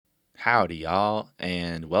Howdy, y'all,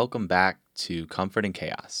 and welcome back to Comfort and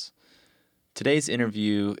Chaos. Today's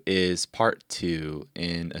interview is part 2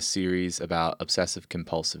 in a series about obsessive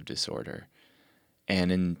compulsive disorder.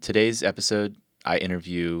 And in today's episode, I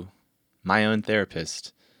interview my own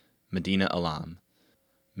therapist, Madina Alam.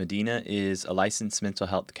 Madina is a licensed mental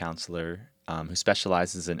health counselor who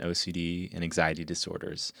specializes in OCD and anxiety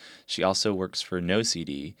disorders. She also works for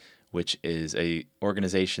NoCD, which is an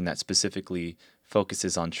organization that specifically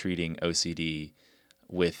focuses on treating OCD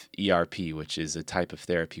with ERP, which is a type of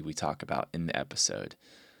therapy we talk about in the episode.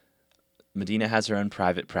 Madina has her own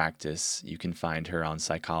private practice. You can find her on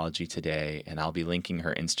Psychology Today, and I'll be linking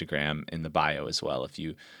her Instagram in the bio as well if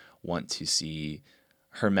you want to see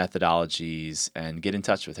her methodologies and get in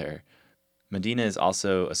touch with her. Madina is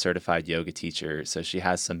also a certified yoga teacher, so she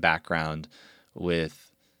has some background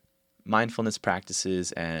with mindfulness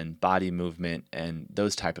practices and body movement and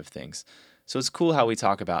those type of things. So it's cool how we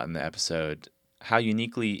talk about in the episode how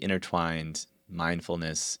uniquely intertwined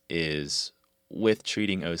mindfulness is with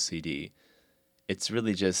treating OCD. It's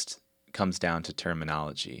really just comes down to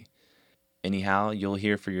terminology. Anyhow, you'll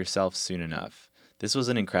hear for yourself soon enough. This was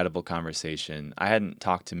an incredible conversation. I hadn't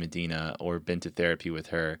talked to Madina or been to therapy with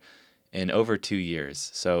her in over 2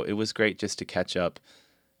 years, so it was great just to catch up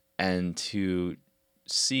and to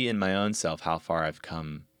see in my own self how far I've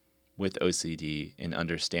come with OCD in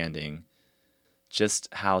understanding just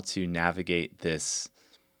how to navigate this,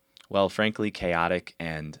 well, frankly, chaotic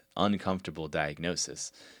and uncomfortable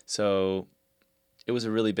diagnosis. So it was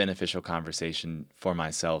a really beneficial conversation for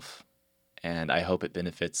myself, and I hope it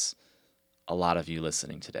benefits a lot of you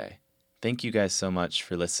listening today. Thank you guys so much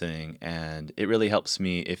for listening, and it really helps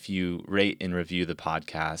me if you rate and review the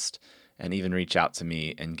podcast and even reach out to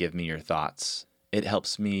me and give me your thoughts. It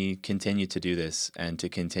helps me continue to do this and to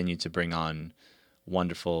continue to bring on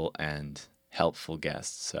wonderful and helpful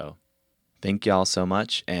guests. So thank y'all so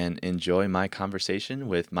much and enjoy my conversation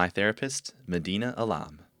with my therapist, Madina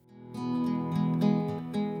Alam.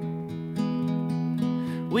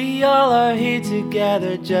 We all are here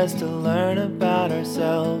together just to learn about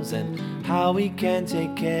ourselves and how we can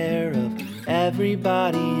take care of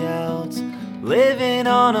everybody else. Living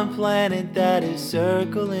on a planet that is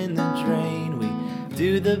circling the drain, we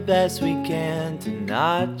do the best we can to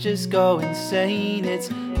not just go insane. It's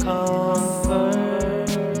comfort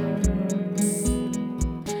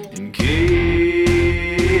and chaos.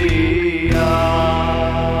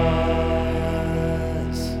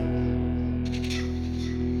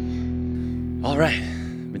 All right,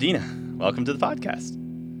 Madina, welcome to the podcast.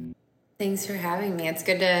 Thanks for having me. It's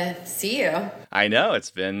good to see you. I know it's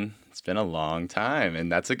been a long time,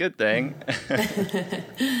 and that's a good thing.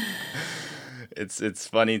 It's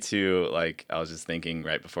funny too, like I was just thinking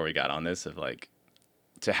right before we got on this of like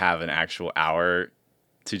to have an actual hour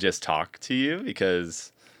to just talk to you,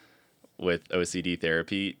 because with OCD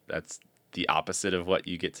therapy, that's the opposite of what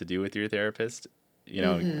you get to do with your therapist. You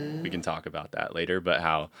know, we can talk about that later, but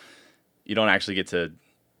how you don't actually get to,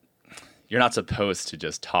 you're not supposed to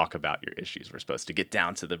just talk about your issues. We're supposed to get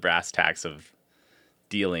down to the brass tacks of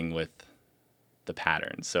dealing with the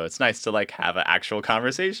patterns. So it's nice to like have an actual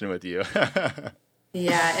conversation with you.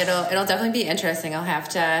 Yeah, it'll definitely be interesting. I'll have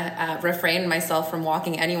to refrain myself from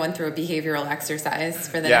walking anyone through a behavioral exercise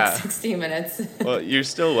for the next 60 minutes. Well, you're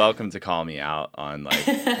still welcome to call me out on like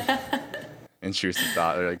intrusive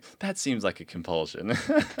thought, or like that seems like a compulsion.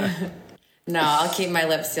 No, I'll keep my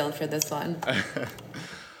lips sealed for this one.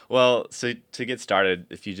 Well, so to get started,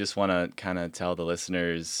 if you just want to kind of tell the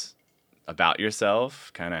listeners about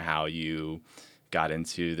yourself, kind of how you got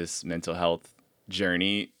into this mental health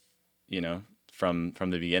journey, you know, from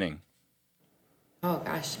the beginning. Oh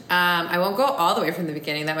gosh, I won't go all the way from the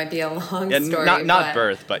beginning. That might be a long story. Not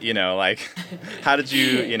birth, but you know, like, how did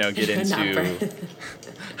you, get into?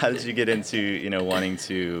 How did you get into, wanting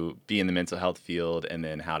to be in the mental health field, and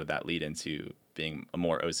then how did that lead into being a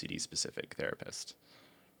more OCD specific therapist?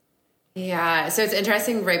 Yeah, so it's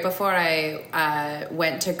interesting. Right before I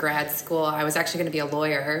went to grad school, I was actually going to be a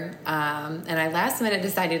lawyer, and I last minute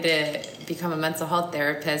decided to become a mental health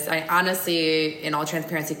therapist. I honestly, in all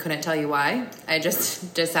transparency, couldn't tell you why. I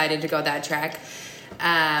just decided to go that track.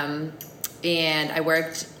 And I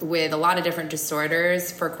worked with a lot of different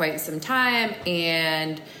disorders for quite some time,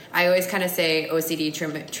 and I always kind of say OCD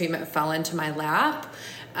treatment fell into my lap.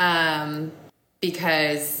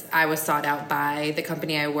 Because I was sought out by the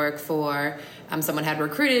company I work for. Someone had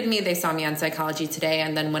recruited me. They saw me on Psychology Today.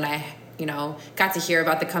 And then when I, got to hear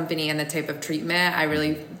about the company and the type of treatment, I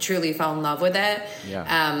really, truly fell in love with it. Yeah.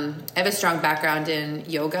 I have a strong background in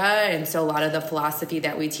yoga. And so a lot of the philosophy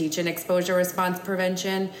that we teach in exposure response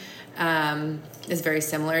prevention is very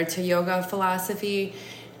similar to yoga philosophy.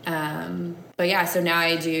 But yeah, so now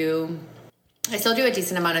I still do a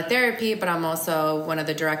decent amount of therapy, but I'm also one of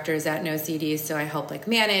the directors at OCD, so I help like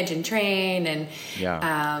manage and train and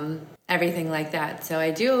everything like that. So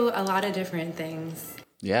I do a lot of different things.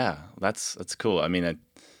 Yeah, that's cool. I mean,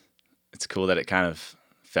 it's cool that it kind of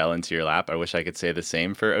fell into your lap. I wish I could say the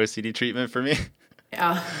same for OCD treatment for me.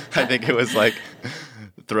 Yeah. I think it was like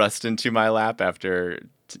thrust into my lap after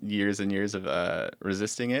years and years of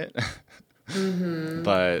resisting it. Mm-hmm.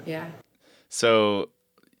 But yeah. So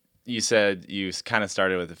you said you kind of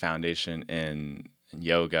started with a foundation in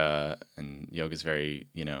yoga, and yoga is very,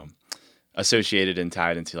 associated and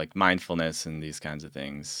tied into like mindfulness and these kinds of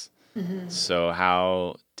things. Mm-hmm. So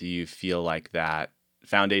how do you feel like that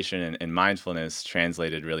foundation and mindfulness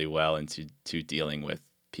translated really well into dealing with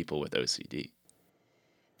people with OCD?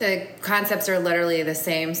 The concepts are literally the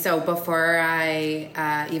same. So before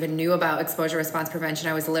I even knew about exposure response prevention,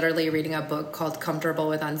 I was literally reading a book called Comfortable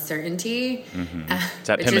with Uncertainty. Mm-hmm. Is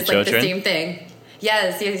that which is like the same thing.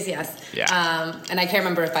 Yes. Yeah. And I can't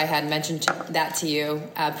remember if I had mentioned that to you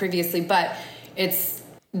previously, but it's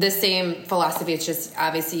the same philosophy. It's just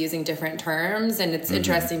obviously using different terms. And it's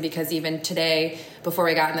interesting because even today, before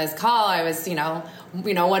we got in this call, I was,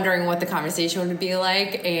 wondering what the conversation would be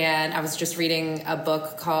like. And I was just reading a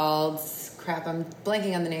book called, I'm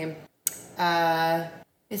blanking on the name.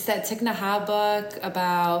 It's that Thich Nhat Hanh book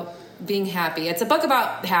about being happy. It's a book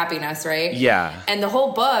about happiness, right? Yeah. And the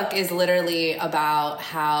whole book is literally about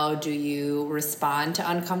how do you respond to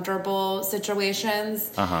uncomfortable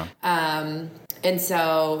situations. Uh-huh. And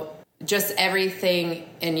so just everything,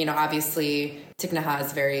 and, obviously Thich Nhat Hanh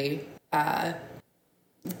is very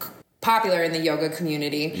popular in the yoga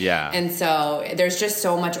community. Yeah. And so there's just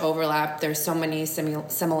so much overlap. There's so many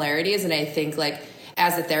similarities. And I think like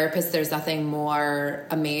as a therapist, there's nothing more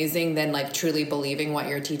amazing than like truly believing what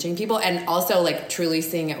you're teaching people and also like truly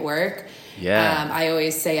seeing it work. Yeah. I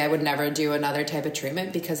always say I would never do another type of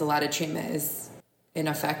treatment because a lot of treatment is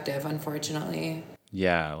ineffective, unfortunately.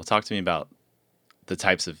 Yeah. Well, talk to me about the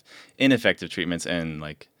types of ineffective treatments and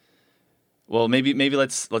like, well, maybe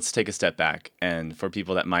let's take a step back, and for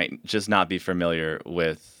people that might just not be familiar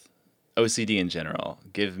with OCD in general,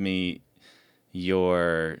 give me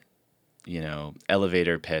your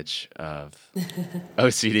elevator pitch of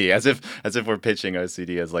OCD, as if we're pitching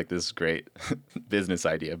OCD as like this great business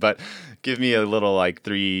idea. But give me a little like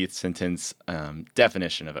 3-sentence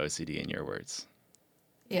definition of OCD in your words.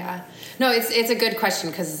 Yeah. No, it's a good question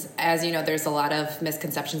because, as you know, there's a lot of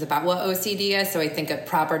misconceptions about what OCD is. So I think a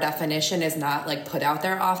proper definition is not like put out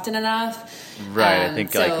there often enough. Right. I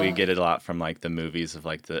think like we get it a lot from like the movies of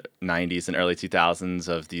like the 90s and early 2000s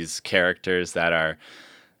of these characters that are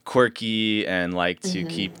quirky and like to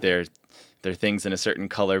keep their things in a certain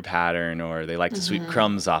color pattern, or they like to sweep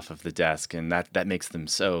crumbs off of the desk, and that makes them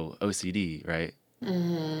so OCD, right?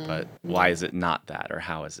 But why is it not that, or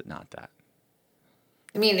how is it not that?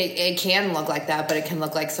 I mean, it can look like that, but it can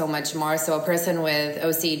look like so much more. So a person with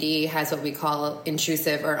OCD has what we call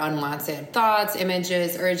intrusive or unwanted thoughts,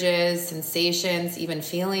 images, urges, sensations, even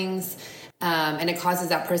feelings. And it causes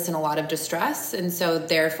that person a lot of distress. And so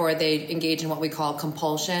therefore they engage in what we call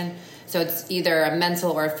compulsion. So it's either a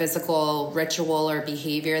mental or physical ritual or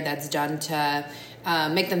behavior that's done to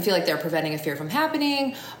make them feel like they're preventing a fear from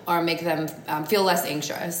happening, or make them feel less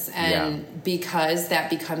anxious. And because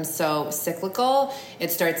that becomes so cyclical,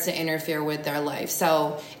 it starts to interfere with their life.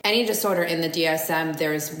 So any disorder in the DSM,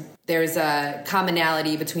 there's a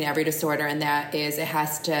commonality between every disorder, and that is it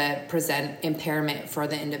has to present impairment for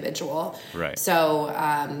the individual. Right. So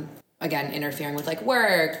again, interfering with like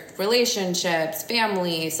work, relationships,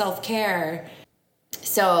 family, self-care.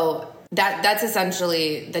 So that's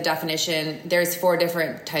essentially the definition. There's 4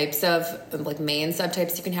 different types of like main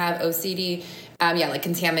subtypes you can have OCD. Like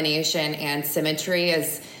contamination and symmetry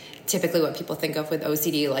is typically what people think of with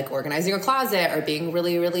OCD, like organizing a closet or being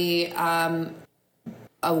really, really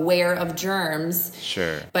aware of germs.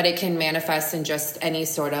 Sure. But it can manifest in just any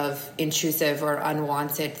sort of intrusive or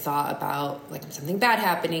unwanted thought about like something bad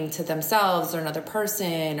happening to themselves or another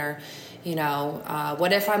person, or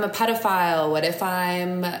what if I'm a pedophile? What if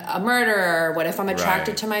I'm a murderer? What if I'm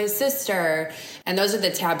attracted to my sister? And those are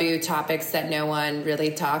the taboo topics that no one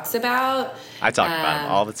really talks about. I talk about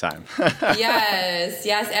them all the time. Yes,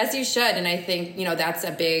 as you should. And I think, that's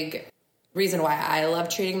a big reason why I love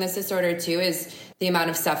treating this disorder too, is the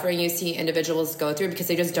amount of suffering you see individuals go through because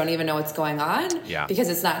they just don't even know what's going on because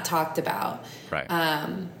it's not talked about. Right.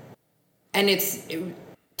 And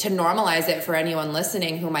to normalize it for anyone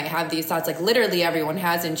listening who might have these thoughts, like literally everyone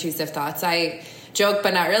has intrusive thoughts. I joke,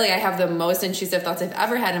 but not really. I have the most intrusive thoughts I've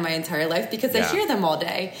ever had in my entire life because I hear them all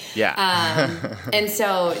day. Yeah. And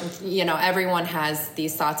so, you know, everyone has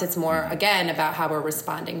these thoughts. It's more, again, about how we're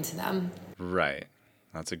responding to them. Right.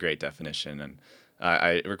 That's a great definition. And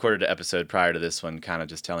I recorded an episode prior to this one, kind of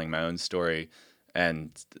just telling my own story.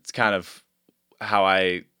 And it's kind of how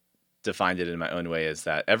I defined it in my own way, is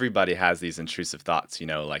that everybody has these intrusive thoughts, you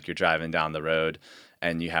know, like you're driving down the road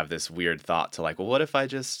and you have this weird thought to like, well, what if I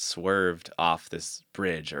just swerved off this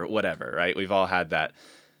bridge or whatever, right? We've all had that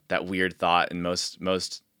weird thought, and most,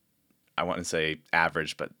 I want to say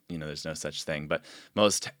average, but you know, there's no such thing, but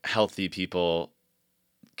most healthy people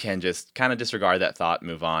can just kind of disregard that thought,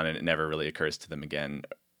 move on, and it never really occurs to them again.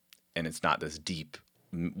 And it's not this deep,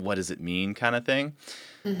 what does it mean kind of thing.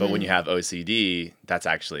 But when you have OCD, that's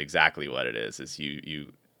actually exactly what it is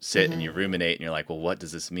you sit and you ruminate and you're like, well, what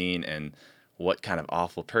does this mean? And what kind of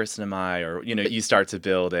awful person am I? Or, you know, you start to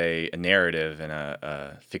build a narrative and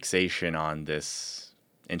a fixation on this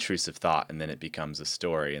intrusive thought, and then it becomes a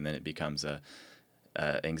story, and then it becomes a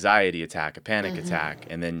anxiety attack, a panic attack,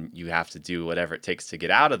 and then you have to do whatever it takes to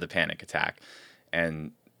get out of the panic attack.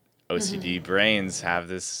 And OCD brains have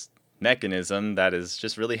this mechanism that is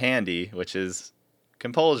just really handy, which is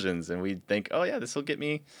compulsions, and we think, oh yeah, this will get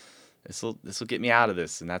me out of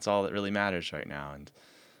this, and that's all that really matters right now. And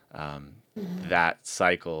that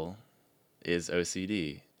cycle is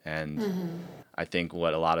OCD. And I think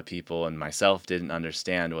what a lot of people and myself didn't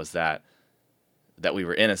understand was that we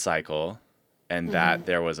were in a cycle, and that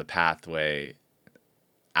there was a pathway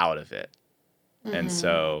out of it. And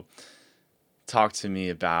so talk to me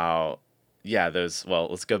about,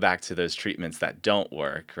 let's go back to those treatments that don't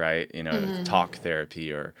work, right? You know, talk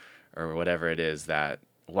therapy or whatever it is, that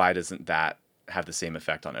why doesn't that have the same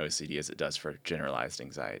effect on OCD as it does for generalized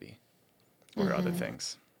anxiety or other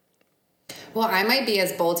things? Well, I might be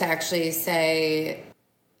as bold to actually say,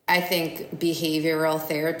 I think behavioral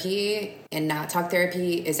therapy and not talk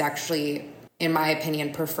therapy is actually, in my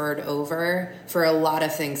opinion, preferred over for a lot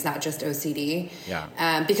of things, not just OCD.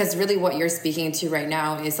 Yeah. Because really what you're speaking to right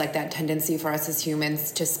now is like that tendency for us as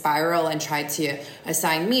humans to spiral and try to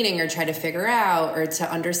assign meaning or try to figure out or to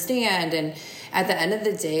understand. And at the end of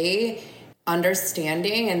the day,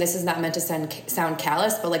 understanding, and this is not meant to sound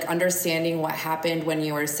callous, but like understanding what happened when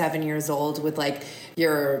you were 7 years old with like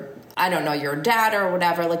your dad or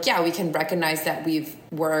whatever. Like, yeah, we can recognize that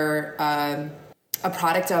we're a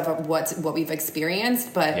product of what we've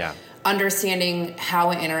experienced, but understanding how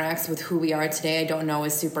it interacts with who we are today, I don't know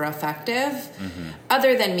is super effective.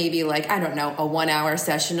 Other than maybe like, I don't know, a 1 hour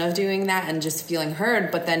session of doing that and just feeling heard.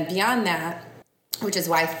 But then beyond that, which is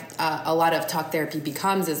why a lot of talk therapy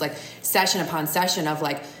becomes is like session upon session of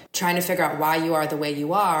like trying to figure out why you are the way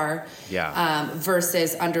you are,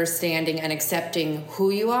 versus understanding and accepting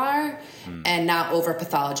who you are and not over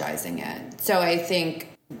pathologizing it. So I think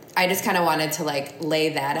I just kind of wanted to like lay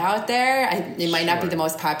that out there. It might not be the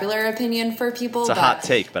most popular opinion for people. It's a hot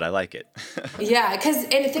take, but I like it. Yeah,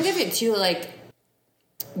 and think of it too, like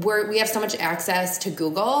we have so much access to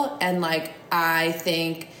Google, and like I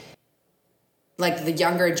think like the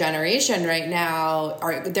younger generation right now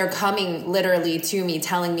they're coming literally to me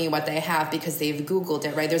telling me what they have because they've Googled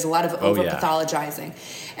it, right? There's a lot of over pathologizing.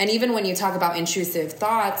 And even when you talk about intrusive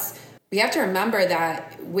thoughts, we have to remember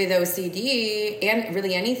that with OCD and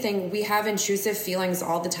really anything, we have intrusive feelings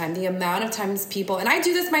all the time. The amount of times people, and I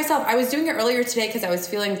do this myself. I was doing it earlier today because I was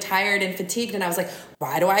feeling tired and fatigued, and I was like,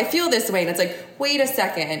 why do I feel this way? And it's like, wait a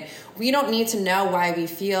second. We don't need to know why we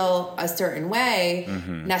feel a certain way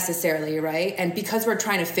necessarily, right? And because we're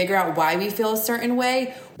trying to figure out why we feel a certain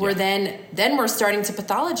way, we're then we're starting to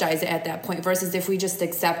pathologize it at that point, versus if we just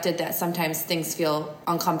accepted that sometimes things feel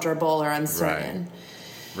uncomfortable or uncertain.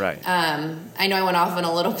 Right. I know I went off on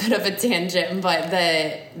a little bit of a tangent, but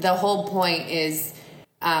the whole point is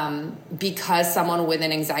because someone with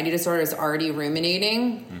an anxiety disorder is already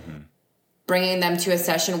ruminating, bringing them to a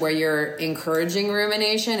session where you're encouraging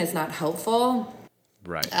rumination is not helpful.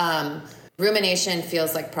 Right. Rumination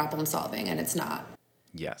feels like problem solving, and it's not.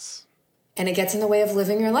 Yes. And it gets in the way of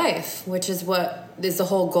living your life, which is what is the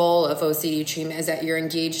whole goal of OCD treatment, is that you're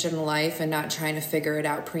engaged in life and not trying to figure it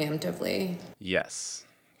out preemptively. Yes.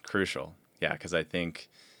 Crucial. Yeah, because I think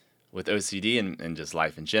with OCD and just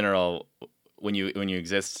life in general, when you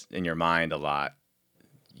exist in your mind a lot,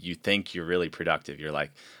 you think you're really productive. You're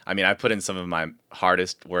like, I mean, I put in some of my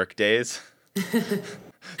hardest work days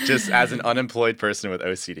just as an unemployed person with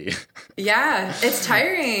OCD. Yeah, it's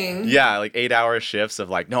tiring. Yeah, like 8-hour shifts of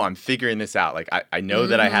like, no, I'm figuring this out. Like, I know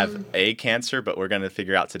that I have a cancer, but we're going to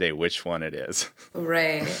figure out today which one it is.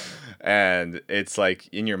 Right. And it's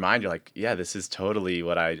like in your mind, you're like, yeah, this is totally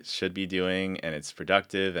what I should be doing, and it's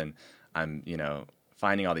productive, and I'm,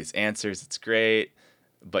 finding all these answers. It's great,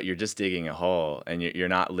 but you're just digging a hole, and you're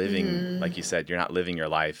not living, like you said, you're not living your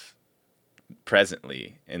life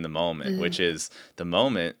presently in the moment, which is the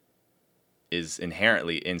moment is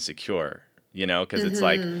inherently insecure, because it's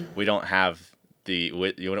like we don't have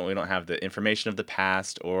we don't have the information of the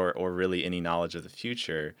past or really any knowledge of the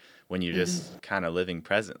future when you're just kind of living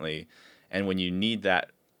presently. And when you need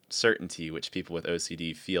that certainty, which people with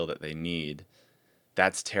OCD feel that they need,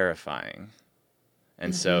 that's terrifying.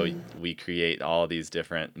 And so we create all these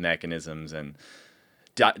different mechanisms and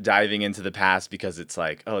diving into the past because it's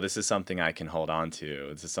like, oh, this is something I can hold on to.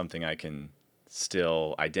 This is something I can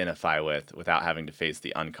still identify with without having to face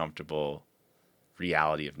the uncomfortable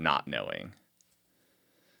reality of not knowing.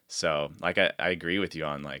 So, like, I agree with you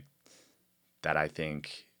on, like, that. I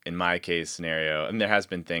think in my case scenario, and there has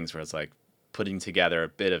been things where it's like putting together a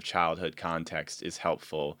bit of childhood context is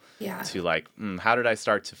helpful to, like, how did I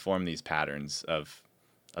start to form these patterns of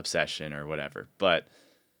obsession or whatever? But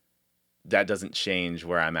that doesn't change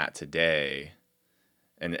where I'm at today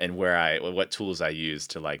and what tools I use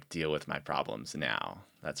to, like, deal with my problems now.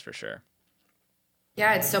 That's for sure.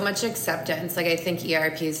 Yeah, it's so much acceptance. Like, I think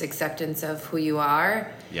ERP is acceptance of who you are.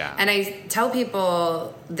 Yeah. And I tell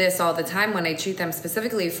people this all the time when I treat them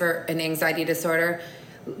specifically for an anxiety disorder.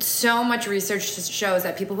 So much research shows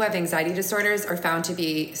that people who have anxiety disorders are found to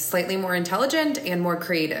be slightly more intelligent and more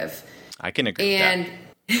creative. I can agree with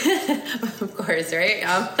that. Of course, right?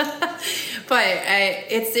 But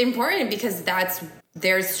it's important because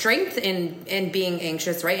there's strength in being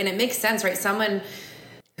anxious, right? And it makes sense, right? Someone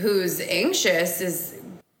who's anxious is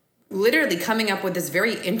literally coming up with this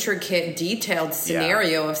very intricate, detailed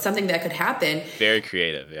scenario of something that could happen. Very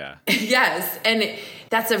creative, yeah. Yes, and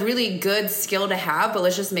that's a really good skill to have, but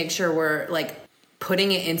let's just make sure we're, like,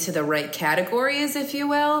 putting it into the right categories, if you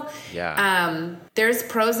will. Yeah. There's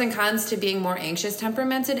pros and cons to being more anxious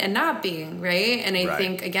temperamented and not being, right? And I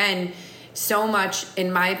think, again, so much,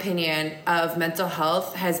 in my opinion, of mental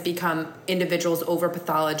health has become individuals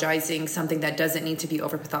over-pathologizing something that doesn't need to be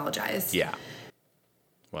over-pathologized. Yeah.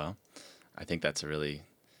 Well, I think that's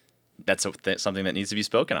something that needs to be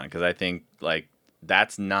spoken on, because I think, like,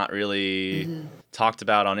 that's not really talked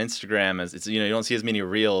about on Instagram. As it's, you don't see as many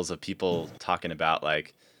reels of people talking about,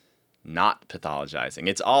 like, not pathologizing.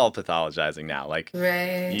 It's all pathologizing now. Like,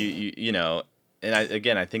 right. And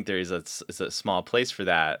I think there is it's a small place for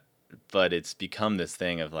that, but it's become this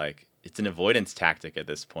thing of, like, it's an avoidance tactic at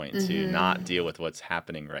this point to not deal with what's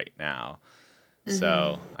happening right now.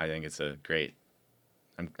 So I think it's a great.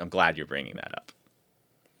 I'm glad you're bringing that up.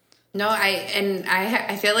 No,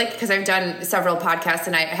 I feel like, because I've done several podcasts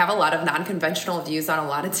and I have a lot of non-conventional views on a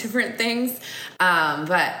lot of different things.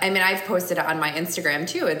 But I mean, I've posted it on my Instagram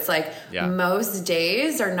too. It's like most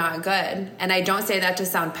days are not good. And I don't say that to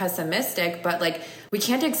sound pessimistic, but, like, we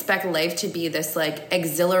can't expect life to be this, like,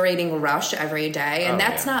 exhilarating rush every day. And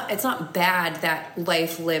it's not bad that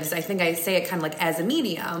life lives. I think I say it kind of like as a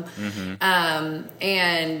medium.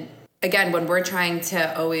 And again, when we're trying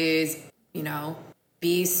to always,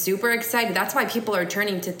 be super excited. That's why people are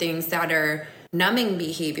turning to things that are numbing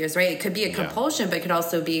behaviors, right? It could be a compulsion, but it could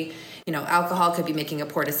also be, alcohol could be making a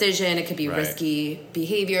poor decision. It could be risky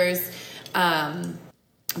behaviors.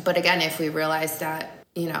 But again, if we realize that,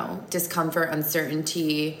 discomfort,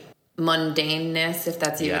 uncertainty, mundaneness, if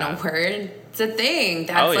that's even a word, it's a thing.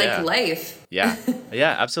 That's life. Yeah.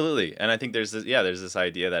 Yeah, absolutely. And I think there's this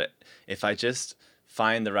idea that if I just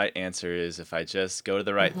find the right answers, if I just go to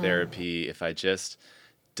the right therapy, if I just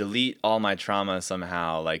delete all my trauma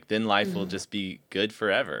somehow, like, then life will just be good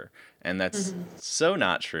forever. And that's so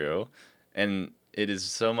not true. And it is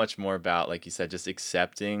so much more about, like you said, just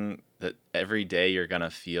accepting that every day you're going to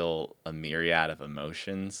feel a myriad of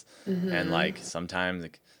emotions. And, like, sometimes,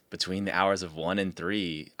 like, between the hours of 1 and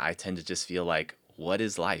 3, I tend to just feel like, what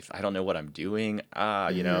is life? I don't know what I'm doing.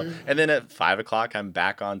 And then at 5 o'clock, I'm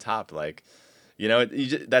back on top. Like,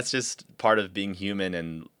 that's just part of being human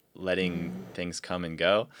and letting things come and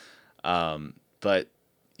go. But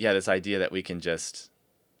yeah, this idea that we can just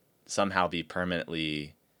somehow be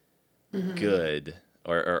permanently good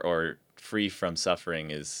or free from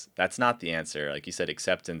suffering that's not the answer. Like you said,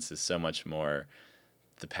 acceptance is so much more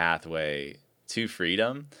the pathway to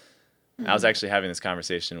freedom. I was actually having this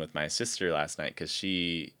conversation with my sister last night because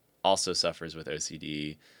she also suffers with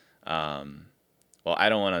OCD. Well, I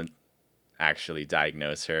don't want to actually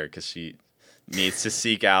diagnose her because she needs to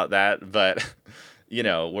seek out that, but we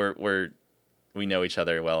know each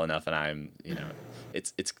other well enough, and I'm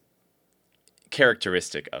it's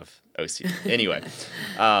characteristic of OCD. Anyway,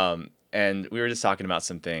 and we were just talking about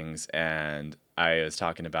some things, and I was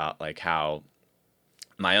talking about like how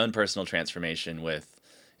my own personal transformation with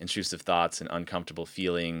intrusive thoughts and uncomfortable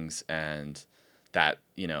feelings and that,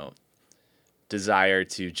 desire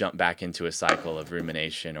to jump back into a cycle of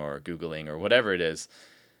rumination or Googling or whatever it is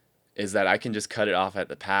that I can just cut it off at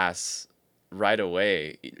the pass right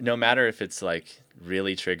away, no matter if it's like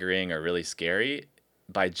really triggering or really scary,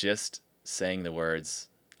 by just saying the words,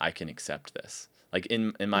 I can accept this. Like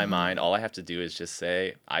in my mind, all I have to do is just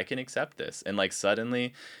say, I can accept this. And like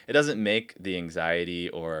suddenly it doesn't make the anxiety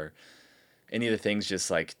or any of the things just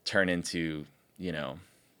like turn into,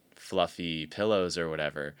 fluffy pillows or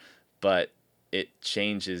whatever, but it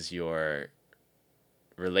changes your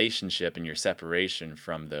relationship and your separation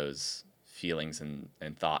from those feelings and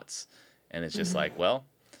thoughts. And it's just like, well,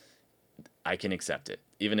 I can accept it.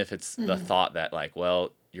 Even if it's the thought that like,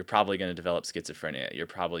 well, you're probably going to develop schizophrenia. You're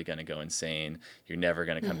probably going to go insane. You're never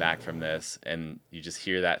going to come back from this. And you just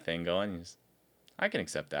hear that thing going. I can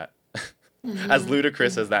accept that. As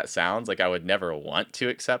ludicrous as that sounds, like I would never want to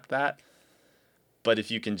accept that. But if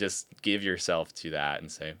you can just give yourself to that and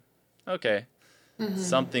say, okay,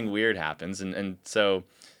 something weird happens. And so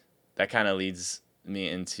that kind of leads me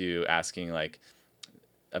into asking like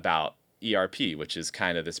about ERP, which is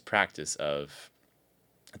kind of this practice of,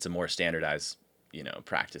 it's a more standardized,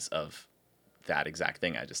 practice of that exact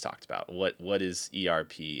thing I just talked about. What is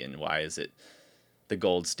ERP and why is it the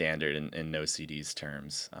gold standard in OCD's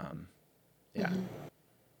terms?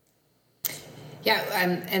 Yeah,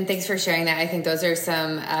 and thanks for sharing that. I think those are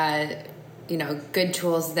some, good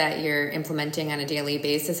tools that you're implementing on a daily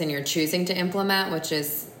basis and you're choosing to implement, which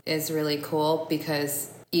is really cool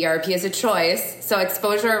because ERP is a choice. So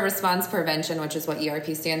exposure response prevention, which is what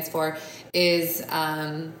ERP stands for, is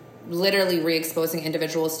literally re-exposing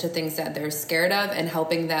individuals to things that they're scared of and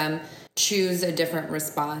helping them choose a different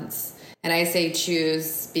response. And I say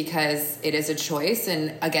choose because it is a choice.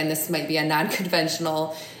 And again, this might be a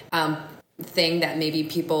non-conventional thing that maybe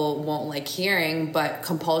people won't like hearing, but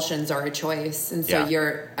compulsions are a choice. And so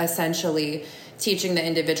you're essentially teaching the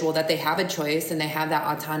individual that they have a choice and they have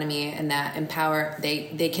that autonomy and that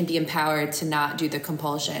they can be empowered to not do the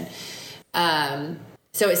compulsion.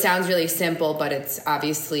 So it sounds really simple, but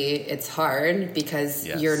it's hard because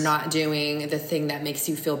you're not doing the thing that makes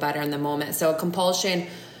you feel better in the moment. So a compulsion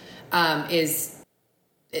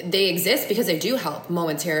they exist because they do help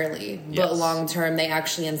momentarily, but long term they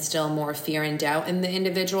actually instill more fear and doubt in the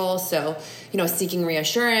individual. So, seeking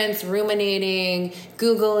reassurance, ruminating,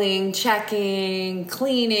 Googling, checking,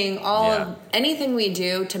 cleaning, anything we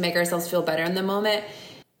do to make ourselves feel better in the moment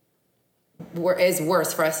is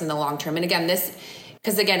worse for us in the long term. And again,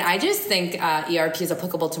 because again, I just think ERP is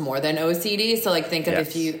applicable to more than OCD. So like think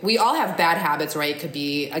of we all have bad habits, right? It could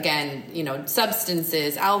be, again,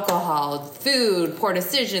 substances, alcohol, food, poor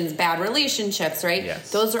decisions, bad relationships, right? Yes.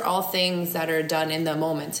 Those are all things that are done in the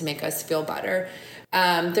moment to make us feel better.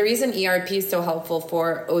 The reason ERP is so helpful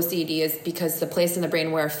for OCD is because the place in the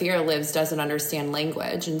brain where fear lives doesn't understand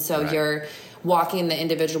language. And so you're walking the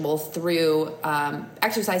individual through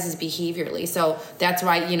exercises behaviorally. So that's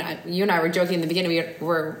why, you and I were joking in the beginning,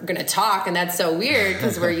 we're going to talk, and that's so weird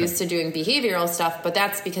because we're used to doing behavioral stuff, but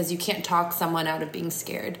that's because you can't talk someone out of being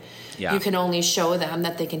scared. Yeah. You can only show them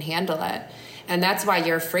that they can handle it. And that's why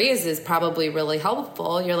your phrase is probably really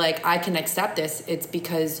helpful. You're like, I can accept this. It's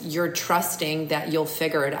because you're trusting that you'll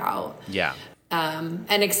figure it out. Yeah.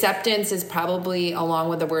 And acceptance is probably, along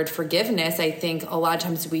with the word forgiveness, I think a lot of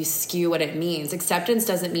times we skew what it means. Acceptance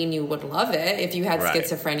doesn't mean you would love it if you had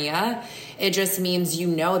schizophrenia. It just means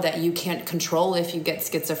that you can't control if you get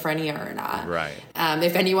schizophrenia or not. Right.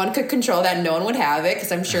 If anyone could control that, no one would have it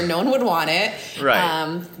because I'm sure no one would want it.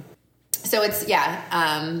 Right. So it's,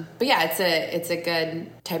 it's a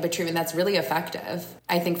good type of treatment that's really effective,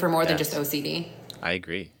 I think, for more than just OCD. I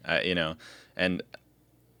agree. I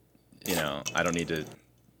don't need to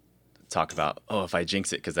talk about, if I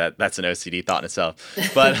jinx it, because that's an OCD thought in itself.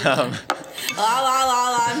 But, I'm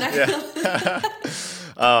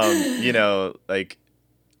not like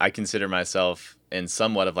I consider myself in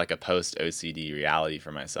somewhat of like a post-OCD reality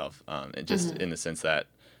for myself. And just in the sense that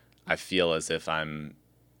I feel as if I'm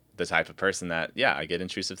the type of person that, I get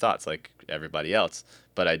intrusive thoughts like everybody else,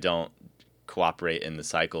 but I don't cooperate in the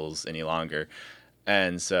cycles any longer.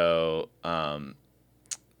 And so,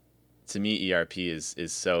 to me, ERP is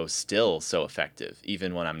still so effective,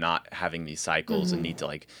 even when I'm not having these cycles and need to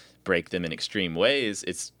like break them in extreme ways.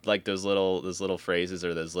 It's like those little phrases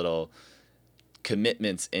or those little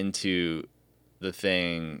commitments into the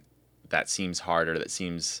thing that seems harder, that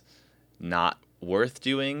seems not worth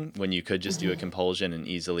doing when you could just do a compulsion and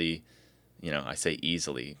easily, I say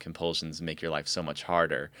easily, compulsions make your life so much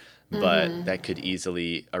harder, but that could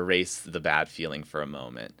easily erase the bad feeling for a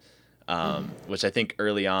moment. Which I think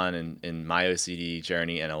early on in my OCD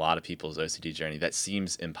journey and a lot of people's OCD journey, that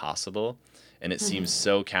seems impossible. And it seems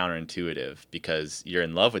so counterintuitive because you're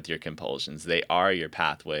in love with your compulsions. They are your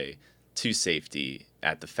pathway to safety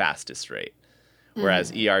at the fastest rate.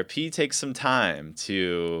 Whereas ERP takes some time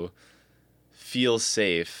to feel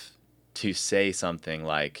safe to say something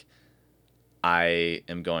like, I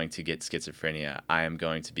am going to get schizophrenia. I am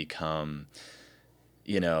going to become,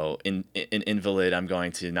 an invalid. I'm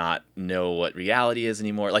going to not know what reality is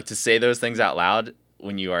anymore. Like, to say those things out loud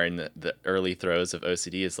when you are in the early throes of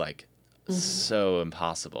OCD is like so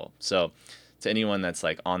impossible. So to anyone that's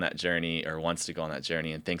like on that journey or wants to go on that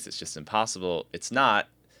journey and thinks it's just impossible, it's not.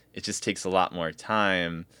 It just takes a lot more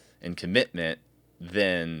time and commitment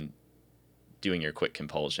than doing your quick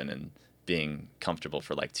compulsion and being comfortable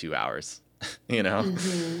for like 2 hours, Yeah,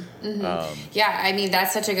 I mean,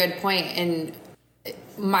 that's such a good point. And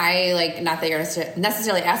not that you're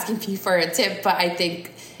necessarily asking me for a tip, but I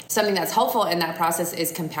think something that's helpful in that process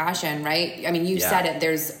is compassion, right? I mean, you said it,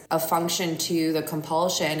 there's a function to the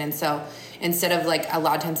compulsion. And so instead of like, a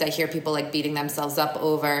lot of times I hear people like beating themselves up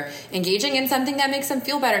over engaging in something that makes them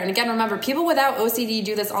feel better. And again, remember, people without OCD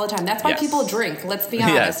do this all the time. That's why people drink. Let's be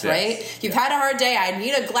honest, right? You've had a hard day. I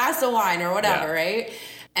need a glass of wine or whatever, right?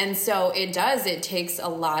 And so it takes a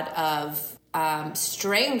lot of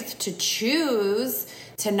strength to choose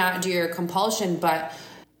to not do your compulsion. But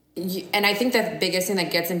and I think the biggest thing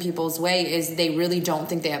that gets in people's way is they really don't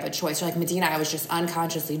think they have a choice. They're like, Madina, I was just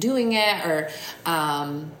unconsciously doing it, or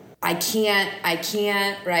I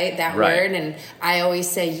can't, right? That word. And I always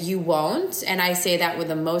say, you won't. And I say that with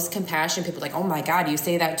the most compassion. People are like, oh my God, you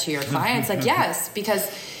say that to your clients? Like, yes,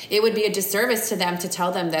 because it would be a disservice to them to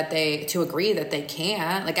tell them to agree that they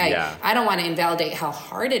can't. Like, I don't want to invalidate how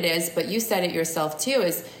hard it is, but you said it yourself too,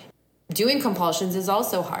 is doing compulsions is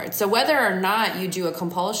also hard. So whether or not you do a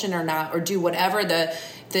compulsion or not, or do whatever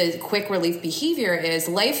the quick relief behavior is,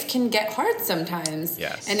 life can get hard sometimes.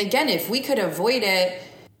 Yes. And again, if we could avoid it,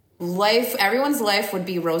 everyone's life would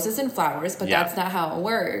be roses and flowers, but that's not how it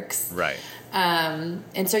works. Right.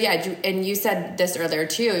 And so, and you said this earlier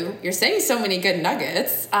too, you're saying so many good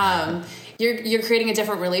nuggets. You're creating a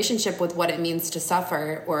different relationship with what it means to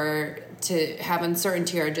suffer or to have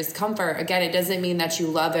uncertainty or discomfort. Again, it doesn't mean that you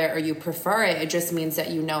love it or you prefer it. It just means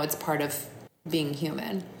that you know it's part of being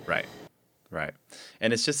human. Right.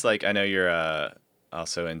 And it's just like, I know you're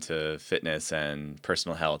also into fitness and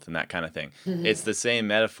personal health and that kind of thing. It's the same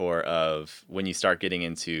metaphor of when you start getting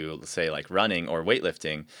into, let's say, like running or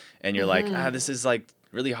weightlifting, and you're like, this is like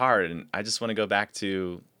really hard, and I just want to go back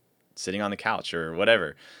to sitting on the couch or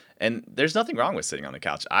whatever. And there's nothing wrong with sitting on the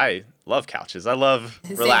couch. I love couches. I love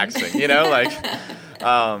relaxing,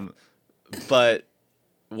 but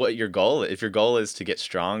if your goal is to get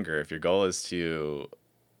stronger, if your goal is to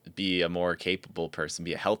be a more capable person,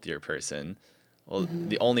 be a healthier person, well,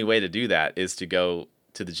 the only way to do that is to go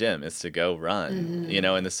to the gym, is to go run,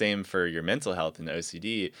 and the same for your mental health and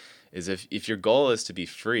OCD is if your goal is to be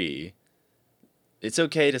free, it's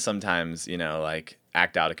okay to sometimes,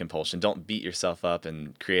 act out a compulsion. Don't beat yourself up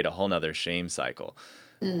and create a whole nother shame cycle.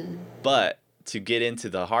 But to get into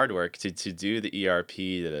the hard work, to do the ERP,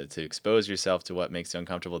 to expose yourself to what makes you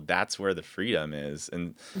uncomfortable, that's where the freedom is.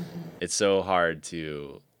 And it's so hard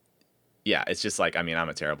to, it's just like, I'm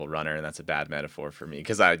a terrible runner, and that's a bad metaphor for me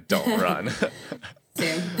because I don't run.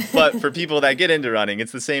 Same. But for people that get into running,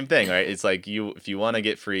 it's the same thing, right? It's like if you want to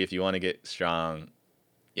get free, if you want to get strong,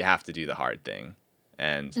 you have to do the hard thing.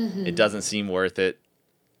 And it doesn't seem worth it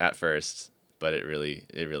at first, but it really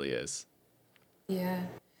is. Yeah.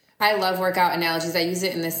 I love workout analogies. I use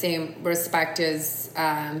it in the same respect as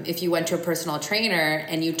if you went to a personal trainer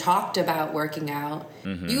and you talked about working out,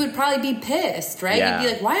 you would probably be pissed, right? Yeah. You'd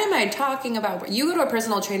be like, why am I talking about... You go to a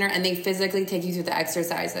personal trainer and they physically take you through the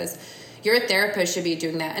exercises. Your therapist should be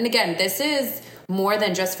doing that. And again, this is more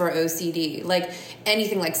than just for OCD. Like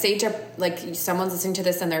anything, like say someone's listening to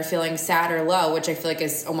this and they're feeling sad or low, which I feel like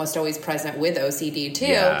is almost always present with OCD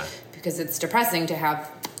too, because it's depressing to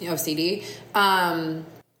have OCD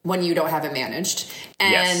when you don't have it managed.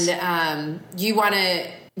 And you want to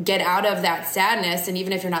get out of that sadness. And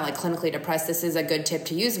even if you're not like clinically depressed, this is a good tip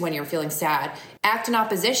to use when you're feeling sad. Act in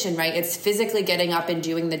opposition, right? It's physically getting up and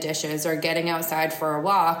doing the dishes or getting outside for a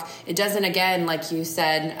walk. It doesn't, again, like you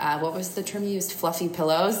said, what was the term you used? Fluffy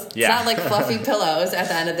pillows. It's not like fluffy pillows at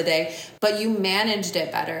the end of the day, but you managed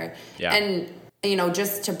it better. Yeah. And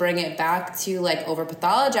just to bring it back to like over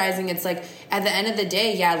pathologizing, it's like at the end of the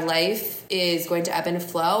day, yeah, life is going to ebb and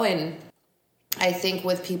flow. And I think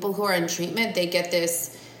with people who are in treatment, they get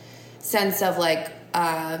this sense of like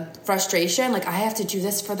frustration. Like, I have to do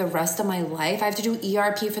this for the rest of my life. I have to do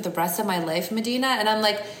ERP for the rest of my life, Medina. And I'm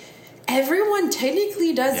like, everyone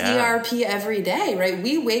technically does ERP every day, right?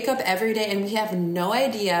 We wake up every day and we have no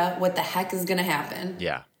idea what the heck is going to happen.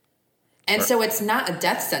 Yeah. And so it's not a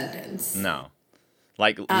death sentence. No.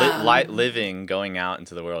 Like living, going out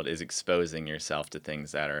into the world is exposing yourself to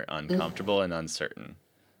things that are uncomfortable and uncertain.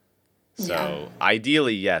 So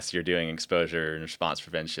ideally, yes, you're doing exposure and response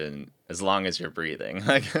prevention as long as you're breathing.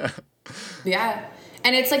 Yeah.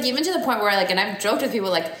 And it's like, even to the point where like, and I've joked with people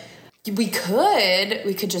like, we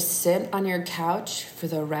could just sit on your couch for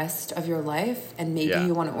the rest of your life and maybe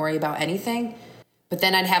you won't worry about anything. But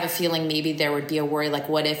then I'd have a feeling maybe there would be a worry, like,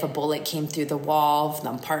 what if a bullet came through the wall of the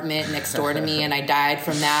apartment next door to me and I died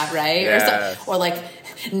from that, right? Yes. Or like,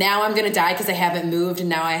 now I'm going to die because I haven't moved, and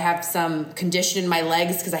now I have some condition in my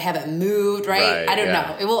legs because I haven't moved, right? I don't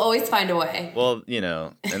know. It will always find a way. Well,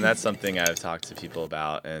 and that's something I've talked to people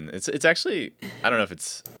about, and it's actually, I don't know if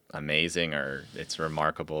it's amazing or it's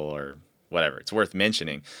remarkable or whatever. It's worth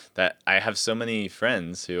mentioning that I have so many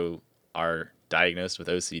friends who are diagnosed with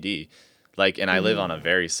OCD. Like, and I live on a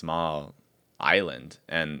very small island,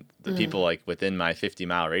 and the people like within my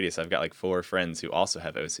 50-mile radius, I've got like 4 friends who also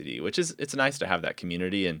have OCD, which is, it's nice to have that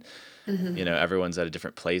community, and everyone's at a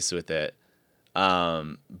different place with it.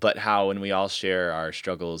 But how when we all share our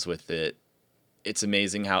struggles with it, it's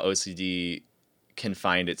amazing how OCD can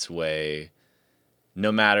find its way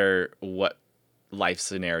no matter what life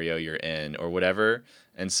scenario you're in or whatever.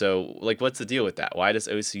 And so, like, what's the deal with that? Why does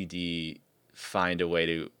OCD find a way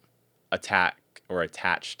to attack or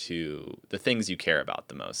attach to the things you care about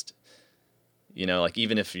the most? Like,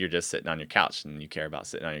 even if you're just sitting on your couch and you care about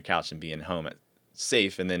sitting on your couch and being home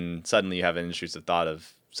safe, and then suddenly you have an intrusive thought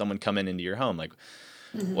of someone coming into your home. Like,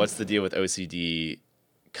 what's the deal with OCD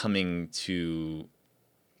coming to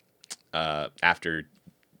after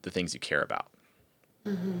the things you care about?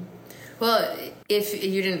 Well, if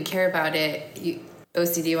you didn't care about it,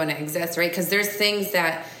 OCD wouldn't exist, right? Because there's things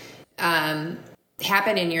that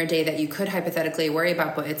happen in your day that you could hypothetically worry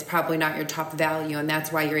about, but it's probably not your top value, and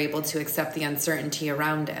that's why you're able to accept the uncertainty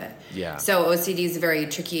around it. Yeah. So OCD is very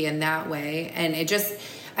tricky in that way, and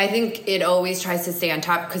I think it always tries to stay on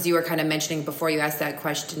top, because you were kind of mentioning before you asked that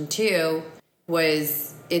question too,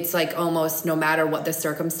 it's like almost no matter what the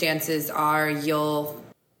circumstances are,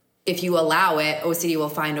 if you allow it, OCD will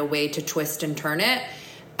find a way to twist and turn it.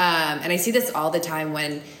 And I see this all the time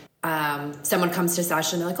when someone comes to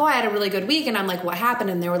session, they're like, oh, I had a really good week. And I'm like, what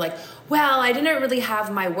happened? And they were like, well, I didn't really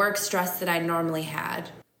have my work stress that I normally had.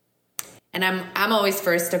 And I'm always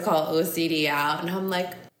first to call OCD out. And I'm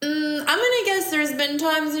like, I'm going to guess there's been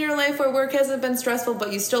times in your life where work hasn't been stressful,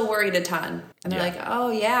 but you still worried a ton. And they're like,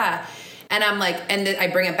 oh, yeah. And I'm like, and I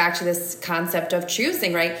bring it back to this concept of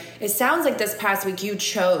choosing, right? It sounds like this past week you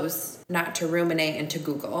chose not to ruminate and to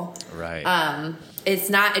Google. Right. It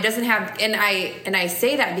doesn't have, and I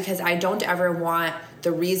say that because I don't ever want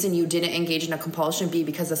the reason you didn't engage in a compulsion be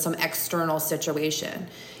because of some external situation.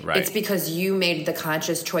 Right. It's because you made the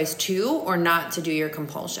conscious choice to or not to do your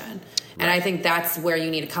compulsion. Right. And I think that's where you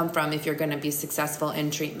need to come from if you're going to be successful in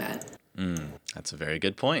treatment. That's a very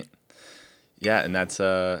good point. Yeah, and that's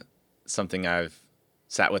something I've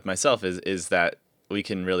sat with myself is that we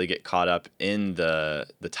can really get caught up in the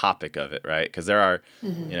topic of it, right? Because there are,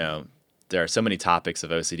 there are so many topics of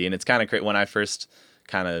OCD, and it's kind of great. When I first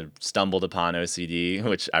kind of stumbled upon OCD,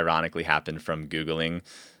 which ironically happened from Googling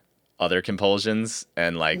other compulsions,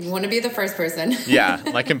 and like, you want to be the first person. Yeah,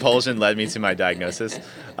 my compulsion led me to my diagnosis,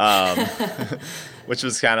 which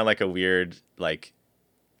was kind of like a weird, like,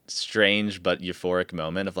 strange but euphoric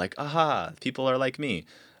moment of like, aha, people are like me.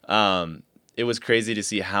 It was crazy to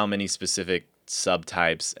see how many specific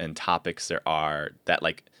subtypes and topics there are, that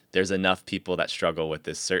like there's enough people that struggle with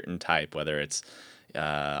this certain type, whether it's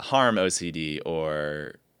harm OCD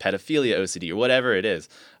or pedophilia OCD or whatever it is,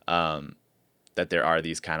 that there are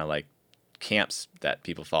these kind of like camps that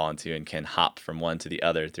people fall into and can hop from one to the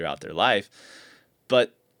other throughout their life.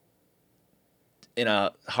 But in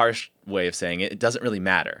a harsh way of saying it, it doesn't really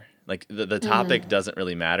matter. Like the topic doesn't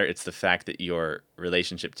really matter. It's the fact that your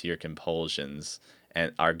relationship to your compulsions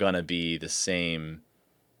are going to be the same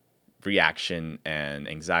reaction and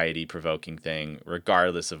anxiety provoking thing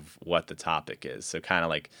regardless of what the topic is. So kind of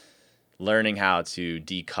like learning how to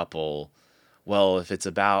decouple, well, if it's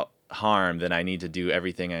about harm, then I need to do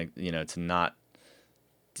everything to not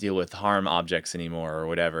deal with harm objects anymore or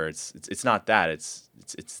whatever. It's not that. It's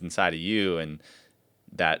inside of you, and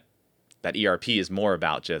that ERP is more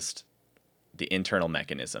about just the internal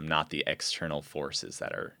mechanism, not the external forces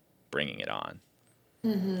that are bringing it on.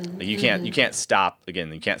 Like you can't stop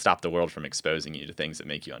the world from exposing you to things that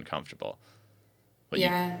make you uncomfortable. But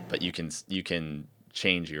you can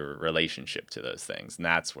change your relationship to those things, and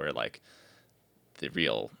that's where like the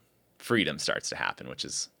real freedom starts to happen, which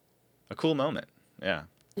is a cool moment. Yeah,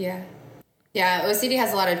 OCD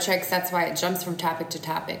has a lot of tricks. That's why it jumps from topic to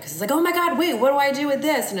topic. Because it's like, oh my God, wait, what do I do with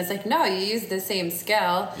this? And it's like, no, you use the same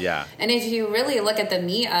skill. Yeah. And if you really look at the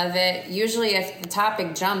meat of it, usually if the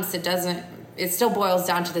topic jumps, it still boils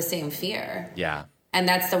down to the same fear. Yeah. And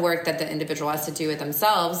that's the work that the individual has to do with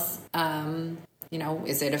themselves.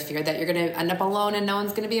 Is it a fear that you're going to end up alone and no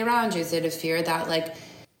one's going to be around you? Is it a fear that, like,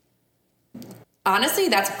 honestly,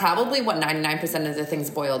 that's probably what 99% of the things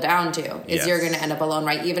boil down to, is you're going to end up alone,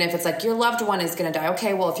 right? Even if it's like your loved one is going to die.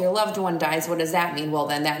 Okay, well, if your loved one dies, what does that mean? Well,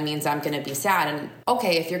 then that means I'm going to be sad. And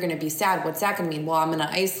okay, if you're going to be sad, what's that going to mean? Well, I'm going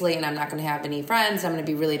to isolate and I'm not going to have any friends. I'm going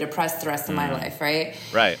to be really depressed the rest of my life, right?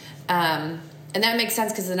 Right. And that makes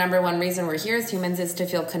sense because the number one reason we're here as humans is to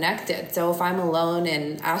feel connected. So if I'm alone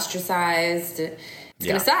and ostracized, it's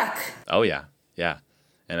going to suck. Oh, yeah. Yeah.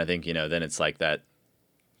 And I think, then it's like that,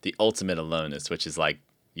 the ultimate aloneness, which is like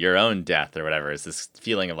your own death or whatever, is this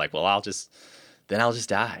feeling of like, well, I'll just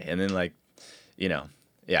die. And then like,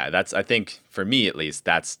 that's, I think for me at least,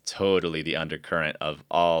 that's totally the undercurrent of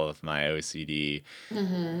all of my OCD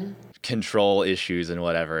control issues and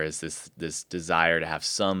whatever, is this desire to have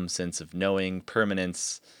some sense of knowing,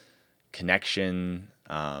 permanence, connection,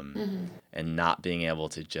 and not being able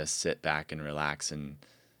to just sit back and relax and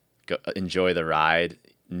enjoy the ride,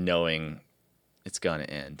 knowing it's gonna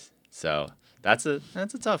end. So that's a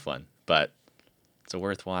tough one, but it's a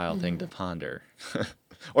worthwhile thing to ponder,